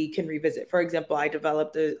that we can revisit? For example, I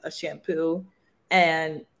developed a shampoo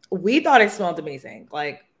and we thought it smelled amazing.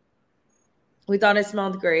 Like we thought it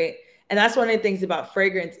smelled great. And that's one of the things about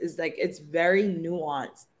fragrance is like it's very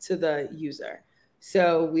nuanced to the user.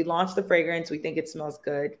 So we launched the fragrance. We think it smells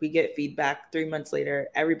good. We get feedback 3 months later.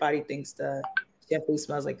 Everybody thinks the shampoo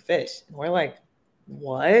smells like fish. And we're like,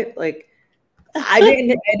 what? Like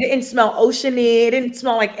it didn't smell oceany. It didn't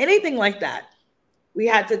smell like anything like that. We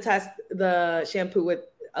had to test the shampoo with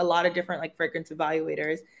a lot of different like fragrance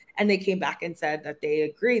evaluators, and they came back and said that they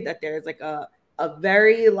agreed that there's like a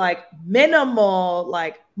very like minimal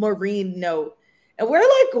like marine note. And we're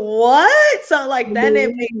like, what? So like then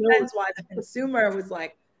it makes No. sense why the consumer was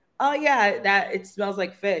like, oh yeah, that it smells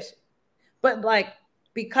like fish. But like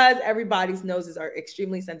because everybody's noses are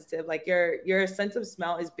extremely sensitive, like your sense of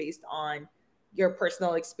smell is based on your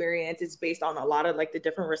personal experience. It's based on a lot of like the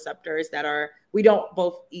different receptors that are, we don't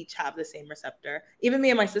both each have the same receptor. Even me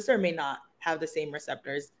and my sister may not have the same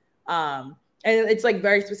receptors. And it's like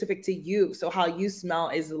very specific to you. So how you smell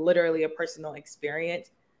is literally a personal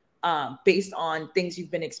experience, based on things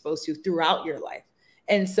you've been exposed to throughout your life.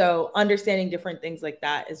 And so understanding different things like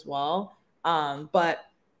that as well. But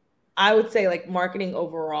I would say like marketing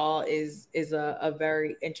overall is a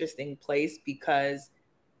very interesting place because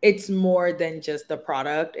it's more than just the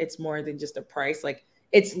product. It's more than just a price. Like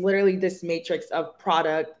it's literally this matrix of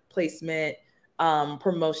product placement,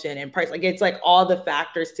 promotion, and price. Like it's like all the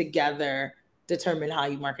factors together determine how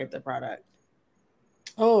you market the product.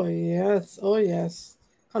 Oh yes, oh yes.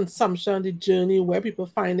 Consumption, the journey, where people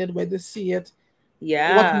find it, where they see it,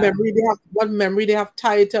 Yeah. what memory they have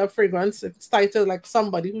tied to a fragrance. If it's tied to like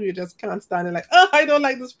somebody who you just can't stand, and like, oh, I don't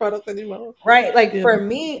like this product anymore. Right. Like Yeah. for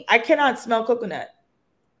me, I cannot smell coconut.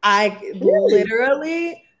 I Really?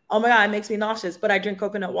 literally, oh my God, it makes me nauseous, but I drink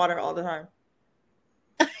coconut water all the time.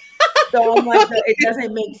 So I'm like, it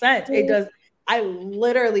doesn't make sense. It does. I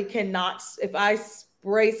literally cannot, if I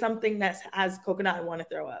spray something that has coconut, I want to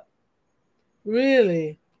throw up.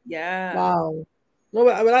 Really? Yeah. Wow. No,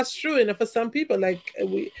 but that's true. And for some people, like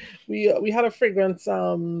we had a fragrance.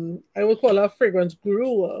 I would call her fragrance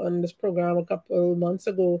guru on this program a couple months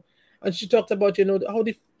ago, and she talked about how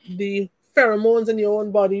the pheromones in your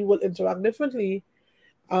own body will interact differently.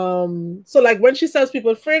 So like when she sells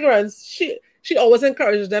people fragrance, she always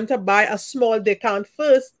encourages them to buy a small decant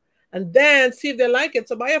first, and then see if they like it.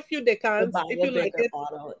 So buy a few To decants. buy If a you like bigger it,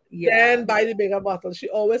 bottle. Yeah. then buy the bigger bottle. She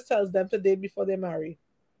always tells them the day before they marry.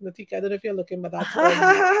 Natika, I don't know if you're looking, but that's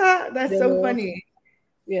when That's you so know. funny.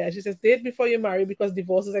 Yeah, she says date before you marry because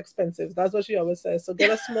divorce is expensive. That's what she always says. So get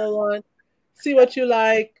a small one, see what you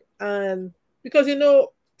like, and because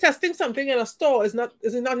testing something in a store is not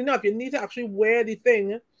enough. You need to actually wear the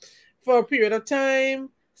thing for a period of time,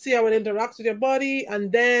 see how it interacts with your body,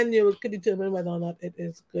 and then you can determine whether or not it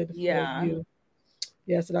is good for Yeah. you.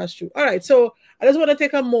 Yes, that's true. All right, so I just want to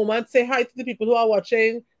take a moment, say hi to the people who are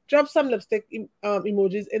watching. Drop some lipstick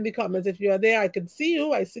emojis in the comments if you are there. I can see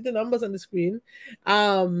you. I see the numbers on the screen.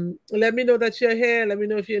 Let me know that you're here. Let me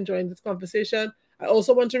know if you're enjoying this conversation. I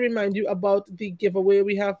also want to remind you about the giveaway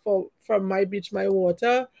we have from My Beach, My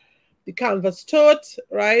Water, the canvas tote,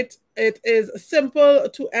 right? It is simple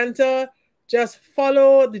to enter. Just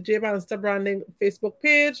follow the J Bannister Branding Facebook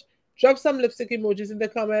page, drop some lipstick emojis in the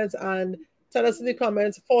comments, and tell us in the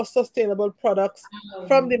comments for sustainable products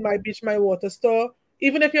from the My Beach, My Water store.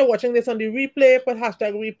 Even if you're watching this on the replay, put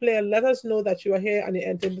hashtag replay and let us know that you are here and you're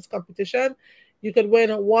entering this competition. You could win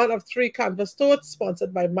one of 3 canvas totes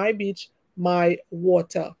sponsored by My Beach, My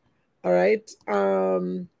Water. All right.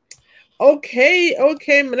 Okay,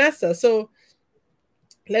 Manessa. So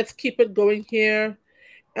let's keep it going here.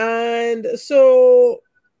 And so,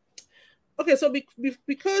 okay, so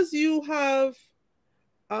because you have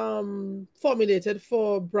formulated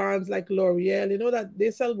for brands like L'Oreal, you know that they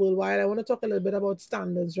sell worldwide. I want to talk a little bit about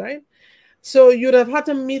standards, right? So you'd have had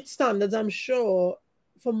to meet standards, I'm sure,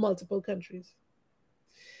 for multiple countries.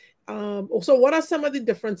 So what are some of the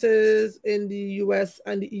differences in the US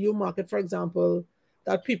and the EU market, for example,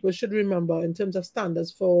 that people should remember in terms of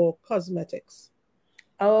standards for cosmetics?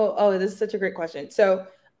 This is such a great question. So,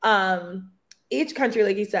 each country,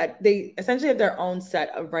 like you said, they essentially have their own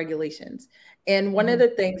set of regulations. And one of Mhm. the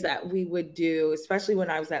things that we would do, especially when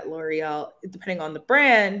I was at L'Oreal, depending on the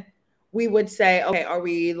brand, we would say, okay, are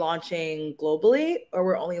we launching globally or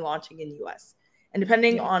we're only launching in US? And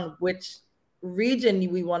depending Yeah. on which region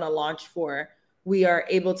we want to launch for, we are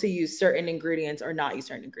able to use certain ingredients or not use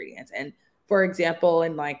certain ingredients. And for example,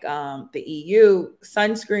 in like the EU,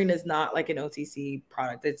 sunscreen is not like an OTC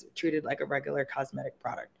product. It's treated like a regular cosmetic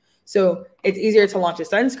product. So it's easier to launch a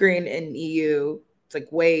sunscreen in EU. It's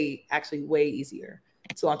like actually way easier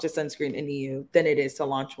to launch a sunscreen in EU than it is to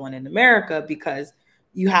launch one in America because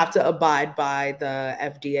you have to abide by the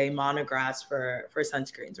FDA monographs for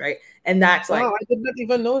sunscreens, right? And that's Wow, like, I did not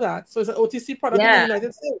even know that. So it's an OTC product in the yeah,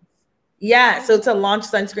 United States. yeah. Oh, So to launch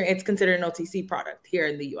sunscreen, it's considered an OTC product here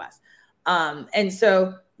in the US. And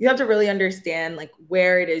so you have to really understand like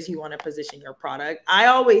where it is you want to position your product. I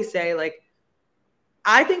always say, like,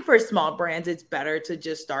 I think for small brands, it's better to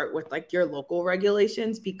just start with like your local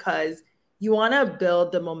regulations because you want to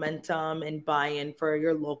build the momentum and buy-in for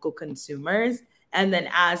your local consumers. And then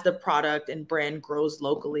as the product and brand grows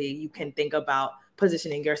locally, you can think about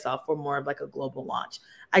positioning yourself for more of like a global launch.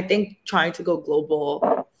 I think trying to go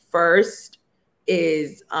global first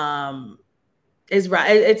is right.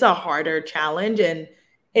 It's a harder challenge and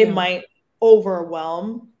it yeah. might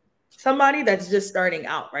overwhelm somebody that's just starting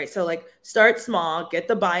out, right? So like start small, get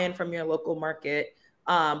the buy-in from your local market,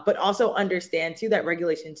 but also understand too that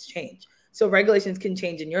regulations change. So regulations can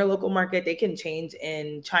change in your local market, they can change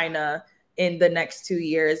in China in the next 2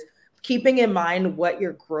 years. Keeping in mind what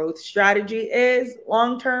your growth strategy is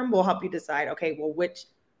long term will help you decide, okay, well, which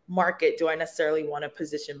market do I necessarily want to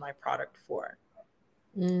position my product for?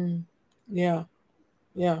 Mm, yeah.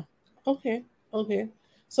 Yeah. Okay. Okay.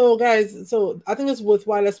 So, guys, so I think it's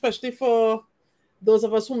worthwhile, especially for those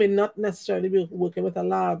of us who may not necessarily be working with a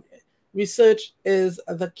lab. Research is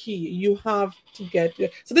the key. You have to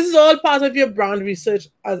so this is all part of your brand research,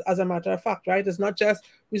 as a matter of fact, right? It's not just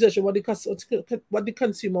researching what the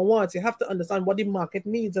consumer wants. You have to understand what the market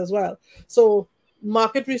needs as well. So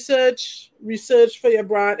market research, research for your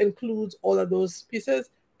brand includes all of those pieces.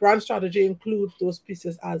 Brand strategy includes those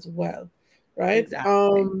pieces as well, right? Exactly.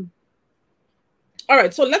 All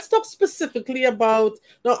right, so let's talk specifically about,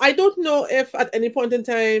 now I don't know if at any point in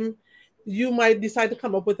time you might decide to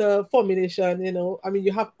come up with a formulation, I mean,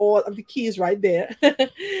 you have all of the keys right there.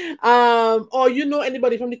 Or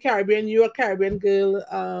anybody from the Caribbean, you're a Caribbean girl,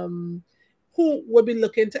 who would be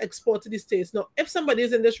looking to export to the States. Now, if somebody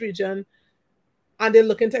is in this region and they're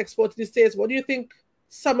looking to export to the States, what do you think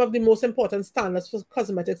some of the most important standards for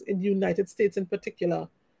cosmetics in the United States in particular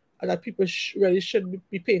that people really should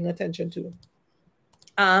be paying attention to?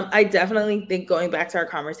 I definitely think going back to our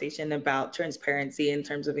conversation about transparency in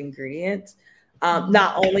terms of ingredients,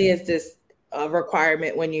 not only is this a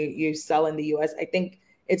requirement when you sell in the US, I think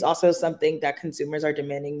it's also something that consumers are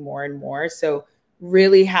demanding more and more. So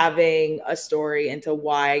really having a story into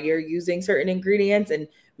why you're using certain ingredients and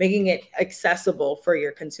making it accessible for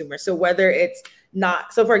your consumer. So whether it's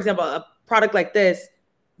not, so for example, a product like this,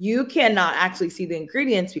 you cannot actually see the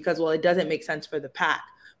ingredients because, well, it doesn't make sense for the pack.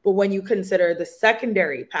 But when you consider the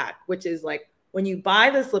secondary pack, which is like when you buy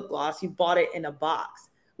this lip gloss, you bought it in a box.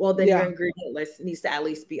 Well, then your Yeah. ingredient list needs to at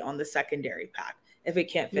least be on the secondary pack if it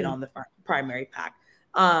can't fit Mm. on the primary pack.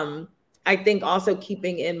 I think also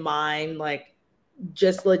keeping in mind like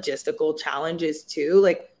just logistical challenges too.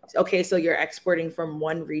 Like, okay, so you're exporting from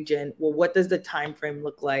one region. Well, what does the time frame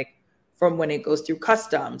look like from when it goes through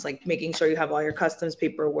customs? Like making sure you have all your customs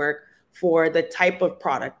paperwork for the type of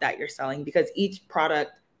product that you're selling, because each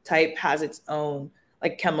product type has its own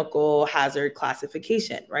like chemical hazard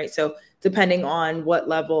classification, right? So depending on what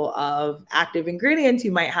level of active ingredients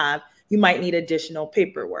you might have, you might need additional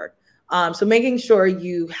paperwork. So making sure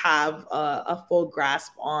you have a full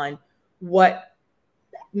grasp on what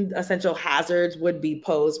essential hazards would be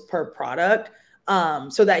posed per product,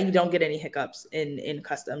 so that you don't get any hiccups in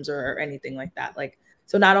customs or anything like that. Like,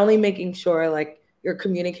 so not only making sure like you're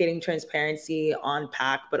communicating transparency on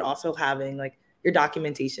pack, but also having like your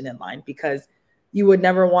documentation in line, because you would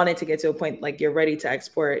never want it to get to a point like you're ready to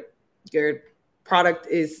export, your product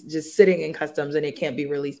is just sitting in customs and it can't be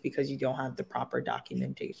released because you don't have the proper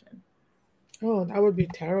documentation. Oh, that would be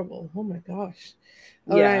terrible. Oh my gosh.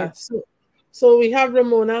 All Yeah. right. So we have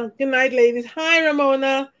Ramona. Good night, ladies. Hi,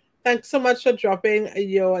 Ramona. Thanks so much for dropping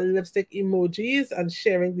your lipstick emojis and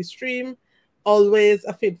sharing the stream. Always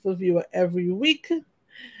a faithful viewer every week.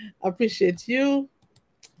 Appreciate you.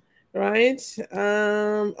 Right.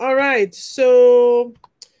 All right. So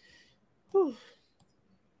whew,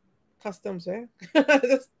 customs, eh?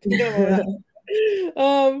 Just thinking about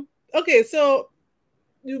that. Okay, so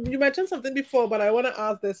you mentioned something before, but I want to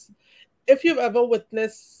ask this. If you've ever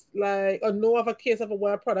witnessed like or know of a case of a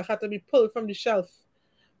where a product had to be pulled from the shelf,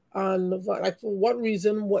 and like for what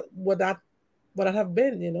reason, what would that have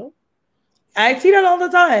been? I see that all the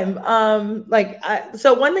time.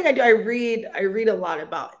 So one thing I do, I read a lot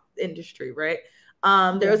about industry, right?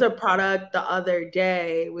 There Yeah. was a product the other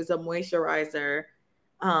day, it was a moisturizer.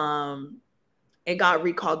 Um, it got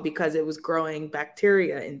recalled because it was growing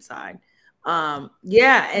bacteria inside.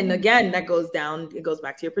 Yeah, and again, it goes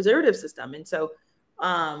back to your preservative system. And so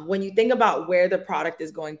when you think about where the product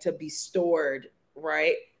is going to be stored,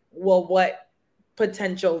 right? Well, what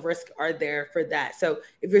potential risk are there for that? So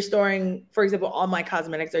if you're storing, for example, all my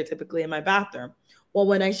cosmetics are typically in my bathroom. Well,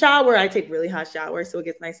 when I shower, I take really hot showers, so it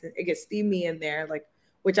gets nice and it gets steamy in there, like,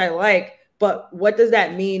 which I like. But what does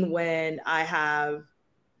that mean when I have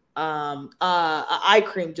a eye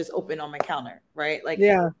cream just open on my counter, right? Like,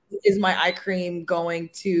 Yeah. is my eye cream going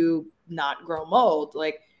to not grow mold?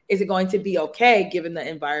 Like, is it going to be okay given the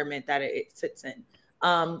environment that it sits in?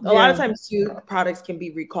 A lot of Yeah. times too, products can be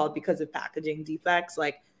recalled because of packaging defects.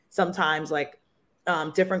 Like sometimes like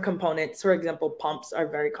different components, for example, pumps are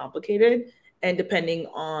very complicated, and depending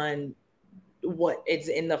on what is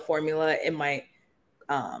in the formula, it might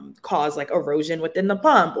cause like erosion within the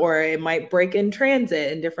pump, or it might break in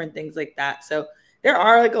transit and different things like that. So there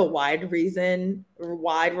are like a wide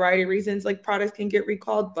variety of reasons like products can get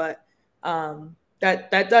recalled, but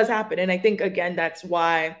that does happen. And I think again, that's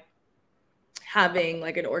why having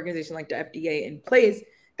like an organization like the FDA in place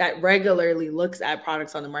that regularly looks at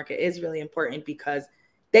products on the market is really important, because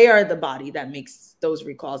they are the body that makes those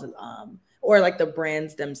recalls, or like the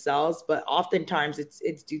brands themselves. But oftentimes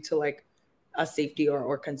it's due to like a safety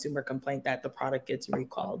or consumer complaint that the product gets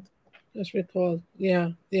recalled. Just recall. Yeah.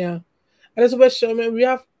 Yeah. I just wish, I mean, we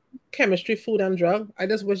have chemistry, food, and drug. I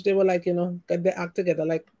just wish they were like, get their act together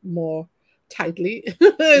like more tightly.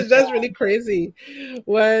 It's just really crazy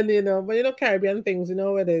when, but Caribbean things,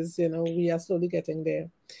 it is, we are slowly getting there.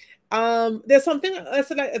 There's something else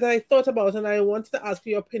that I thought about, and I wanted to ask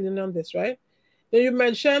your opinion on this, right? Now, you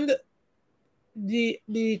mentioned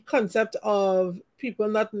the concept of people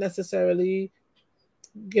not necessarily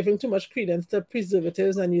giving too much credence to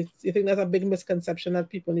preservatives, and you think that's a big misconception that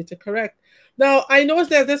people need to correct. Now, I know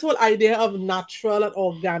there's this whole idea of natural and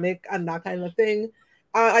organic and that kind of thing.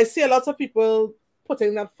 I see a lot of people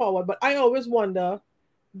putting that forward, but I always wonder,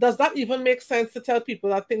 does that even make sense to tell people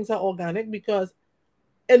that things are organic? Because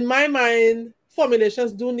in my mind,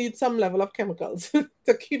 formulations do need some level of chemicals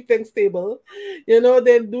to keep things stable. They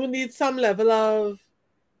do need some level of,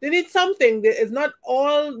 they need something. It's not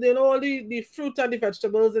all, all the fruit and the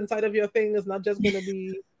vegetables inside of your thing is not just going to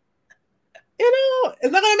be,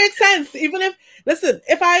 it's not going to make sense. Even if, listen,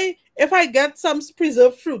 if I get some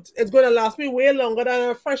preserved fruit, it's going to last me way longer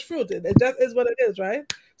than a fresh fruit. It just is what it is, right?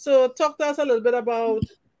 So talk to us a little bit about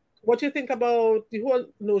what you think about the whole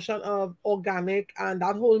notion of organic and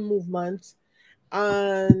that whole movement,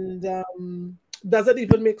 and does it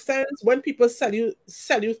even make sense when people sell you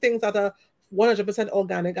things that are 100%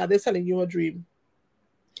 organic? Are they selling you a dream?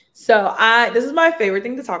 So this is my favorite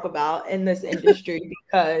thing to talk about in this industry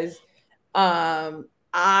because um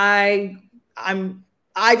I I'm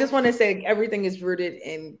I just want to say everything is rooted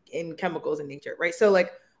in chemicals in nature, right? So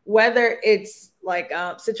like whether it's like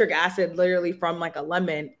citric acid literally from like a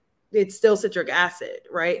lemon, it's still citric acid,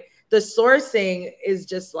 right? The sourcing is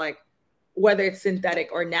just like whether it's synthetic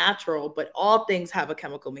or natural, but all things have a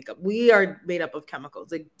chemical makeup. We are made up of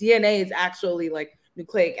chemicals. Like DNA is actually like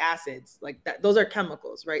nucleic acids, like that. Those are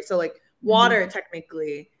chemicals, right? So like water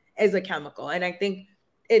technically is a chemical. And I think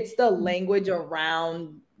it's the language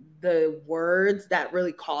around the words that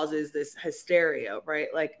really causes this hysteria, right?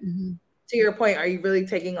 Like to your point, are you really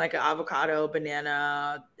taking like an avocado,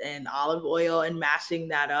 banana, and olive oil and mashing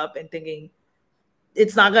that up and thinking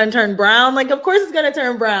it's not going to turn brown? Like, of course it's going to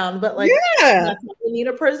turn brown, but like, Yeah. that's why we need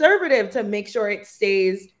a preservative to make sure it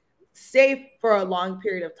stays safe for a long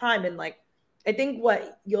period of time. And like, I think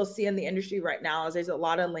what you'll see in the industry right now is there's a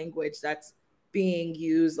lot of language that's being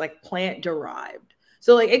used like plant derived.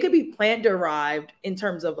 So like it could be plant derived in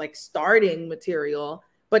terms of like starting material,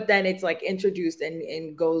 but then it's like introduced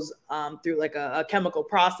and goes through like a chemical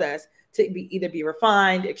process to either be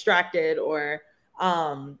refined, extracted, or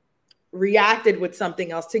reacted with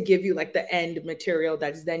something else to give you like the end material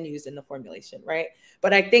that's then used in the formulation, right?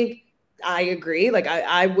 But I think I agree. Like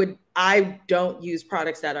I don't use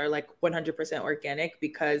products that are like 100% organic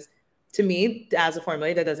because to me, as a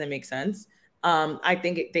formula, that doesn't make sense. I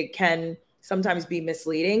think they can sometimes be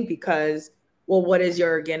misleading because, well, what is your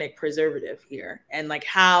organic preservative here? And like,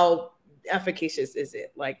 how efficacious is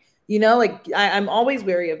it? Like, like I'm always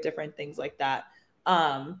wary of different things like that.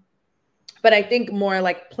 But I think more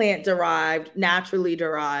like plant derived, naturally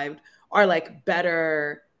derived are like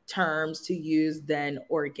better terms to use than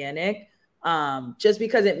organic, just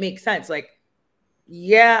because it makes sense. Like,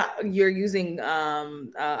 yeah, you're using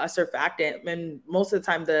a surfactant, and most of the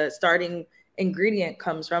time the starting ingredient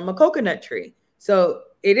comes from a coconut tree. So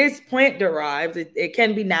it is plant derived. It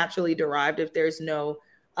can be naturally derived if there's no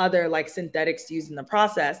other like synthetics used in the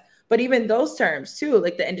process. But even those terms too,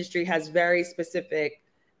 like the industry has very specific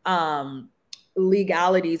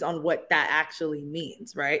legalities on what that actually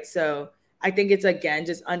means, right? So I think it's again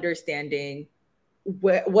just understanding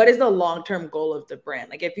what is the long-term goal of the brand.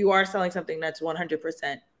 Like if you are selling something that's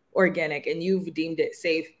 100% organic and you've deemed it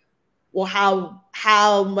safe, well,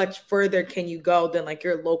 how much further can you go than like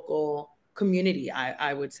your local community?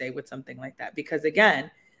 I would say with something like that, because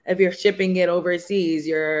again, if you're shipping it overseas,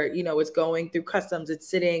 it's going through customs, it's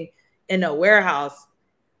sitting in a warehouse.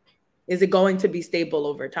 Is it going to be stable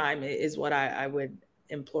over time? Is what I would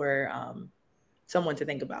implore someone to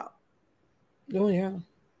think about. Oh yeah.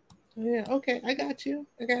 Oh, yeah. Okay, I got you.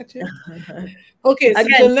 I got you. Okay, so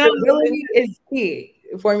Again, Janelle, stability is key.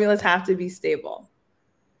 Formulas have to be stable.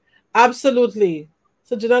 absolutely.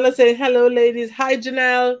 So Janelle saying, hello, ladies. Hi,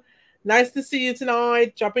 Janelle. Nice to see you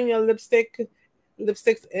tonight. Dropping your lipsticks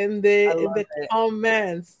in I the love it.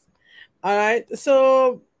 comments. All right.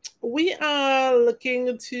 So we are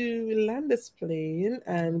looking to land this plane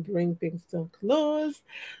and bring things to a close.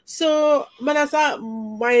 So, Manessa,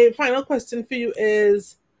 my final question for you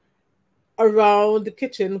is around the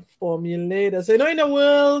kitchen formulator. So, in a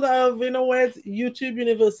world of, where it's YouTube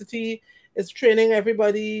University is training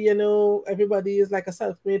everybody, everybody is like a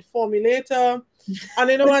self-made formulator. And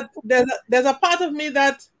you know what? There's a part of me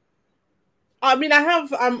that, I mean,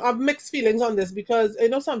 I've mixed feelings on this because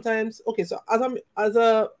sometimes, okay, so as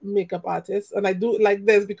a makeup artist, and I do like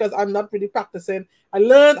this because I'm not really practicing. I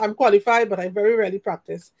learned, I'm qualified, but I very rarely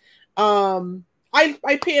practice.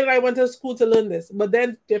 I paid and I went to school to learn this. But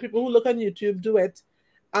then there are people who look on YouTube, do it,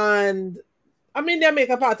 and I mean they're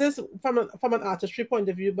makeup artists from an artistry point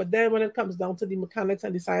of view, but then when it comes down to the mechanics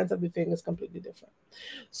and the science of the thing, it's completely different.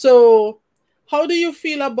 So, how do you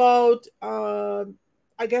feel about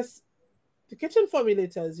I guess the kitchen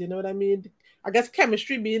formulators? You know what I mean? I guess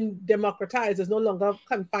chemistry being democratized is no longer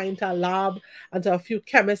confined to a lab and to a few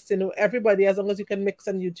chemists. You know, everybody, as long as you can mix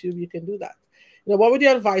on YouTube, you can do that. You know, what would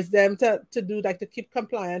you advise them to do, like to keep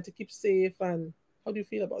compliant, to keep safe, and how do you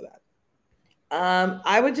feel about that?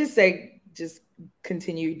 I would just say just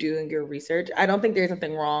continue doing your research. I don't think there's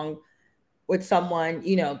nothing wrong with someone,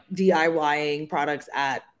 DIYing products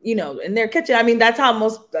at, in their kitchen. I mean, that's how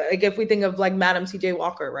most, like, if we think of like Madam CJ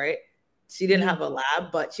Walker, right? She didn't Mm-hmm. have a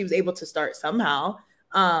lab, but she was able to start somehow.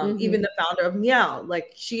 Even Mm-hmm. the founder of Meow,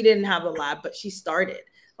 like, she didn't have a lab, but she started.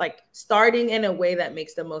 Like, starting in a way that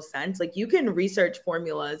makes the most sense. Like, you can research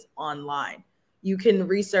formulas online. You can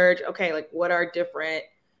research, okay, like, what are different,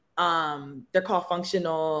 they're called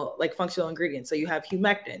functional ingredients. So you have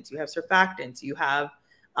humectants, you have surfactants, you have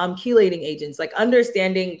chelating agents, like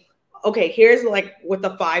understanding, okay, here's like what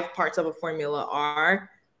the 5 parts of a formula are.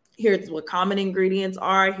 Here's what common ingredients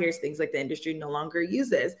are. Here's things like the industry no longer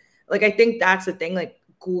uses. Like, I think that's the thing. Like,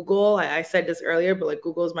 Google, I said this earlier, but like,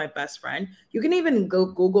 Google is my best friend. You can even go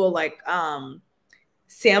Google like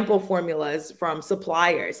sample formulas from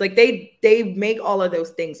suppliers. Like, they make all of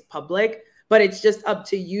those things public, but it's just up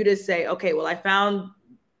to you to say, okay, well, I found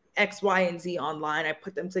X, Y, and Z online. I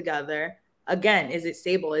put them together. Again, is it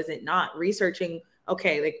stable? Is it not? Researching,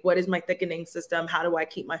 okay, like, what is my thickening system? How do I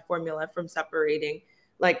keep my formula from separating?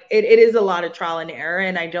 Like, it is a lot of trial and error.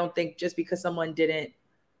 And I don't think just because someone didn't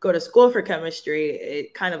go to school for chemistry,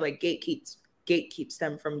 it kind of like gatekeeps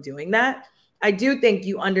them from doing that. I do think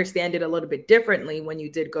you understand it a little bit differently when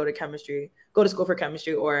you did go to school for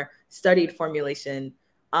chemistry, or studied formulation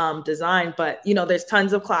design. But there's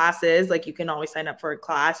tons of classes. Like, you can always sign up for a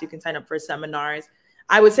class. You can sign up for seminars.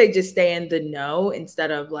 I would say just stay in the know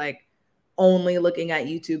instead of like only looking at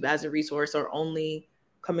YouTube as a resource, or only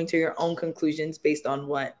coming to your own conclusions based on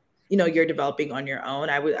what you're developing on your own.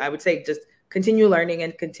 I would say just continue learning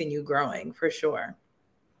and continue growing for sure.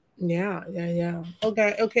 Yeah, yeah, yeah.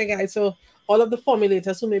 Okay, okay, guys. So all of the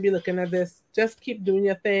formulators who may be looking at this, just keep doing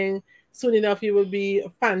your thing. Soon enough, you will be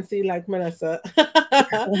fancy like Manessa,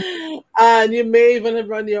 and you may even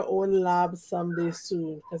run your own lab someday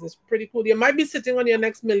soon because it's pretty cool. You might be sitting on your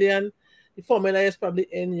next million. The formula is probably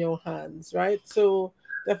in your hands, right? So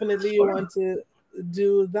definitely you Sure. want to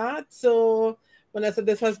do that. So Manessa,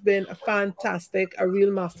 this has been a fantastic, a real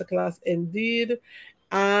masterclass indeed.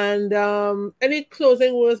 And any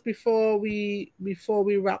closing words before we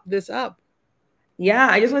wrap this up? Yeah,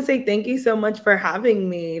 I just want to say thank you so much for having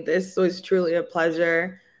me. This was truly a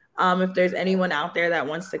pleasure. If there's anyone out there that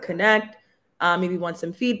wants to connect, maybe wants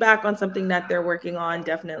some feedback on something that they're working on,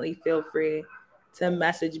 definitely feel free to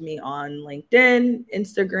message me on LinkedIn,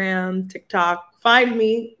 Instagram, TikTok. Find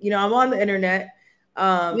me. I'm on the internet, and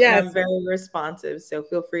I'm Yes, very responsive. So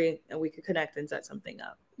feel free, and we could connect and set something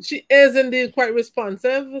up. she is indeed quite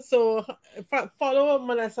responsive. So follow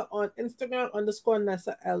Manessa on Instagram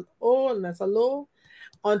 _Nessa Nessa Low,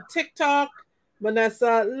 on TikTok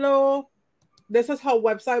Manessa Low. This is her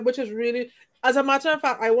website, which is really, as a matter of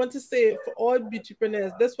fact, I want to say for all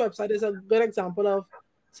beautypreneurs, this website is a good example of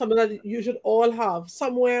something that you should all have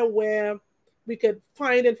somewhere where we could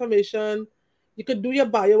find information. You could do your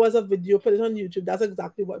bio as a video, put it on YouTube. That's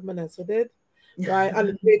exactly what Manessa did, right? And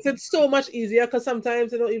it makes it so much easier because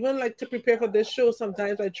sometimes, even like to prepare for this show,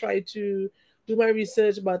 sometimes I try to do my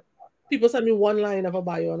research, but people send me one line of a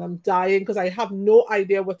bio and I'm dying because I have no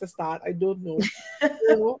idea where to start. I don't know.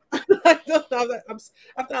 I don't know that. I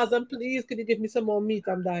have to ask them, please, could you give me some more meat?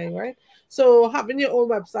 I'm dying, right? So having your own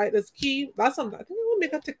website is key. That's something I think I will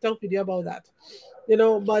make a TikTok video about that.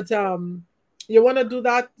 But you want to do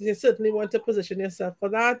that. You certainly want to position yourself for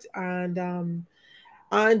that, and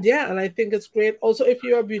yeah, and I think it's great. Also, if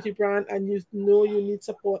you're a beauty brand and you know you need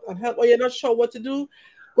support and help, or you're not sure what to do,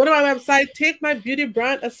 go to my website, take my beauty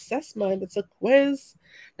brand assessment. It's a quiz,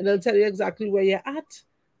 and it'll tell you exactly where you're at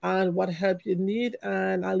and what help you need.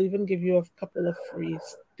 And I'll even give you a couple of free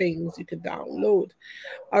things you can download.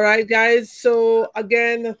 All right, guys. So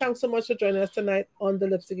again, thanks so much for joining us tonight on the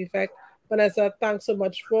Lipstick Effect. Vanessa, thanks so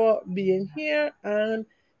much for being here and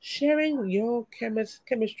sharing your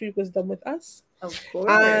chemistry wisdom with us. Of course.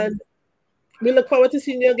 And we look forward to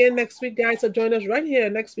seeing you again next week, guys. So join us right here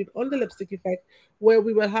next week on the Lipstick Effect, where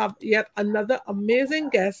we will have yet another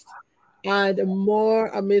amazing guest and more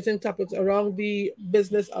amazing topics around the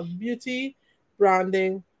business of beauty,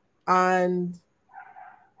 branding, and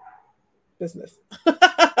business. Have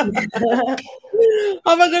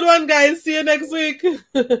a good one, guys. See you next week.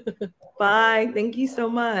 Bye. Thank you so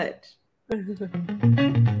much.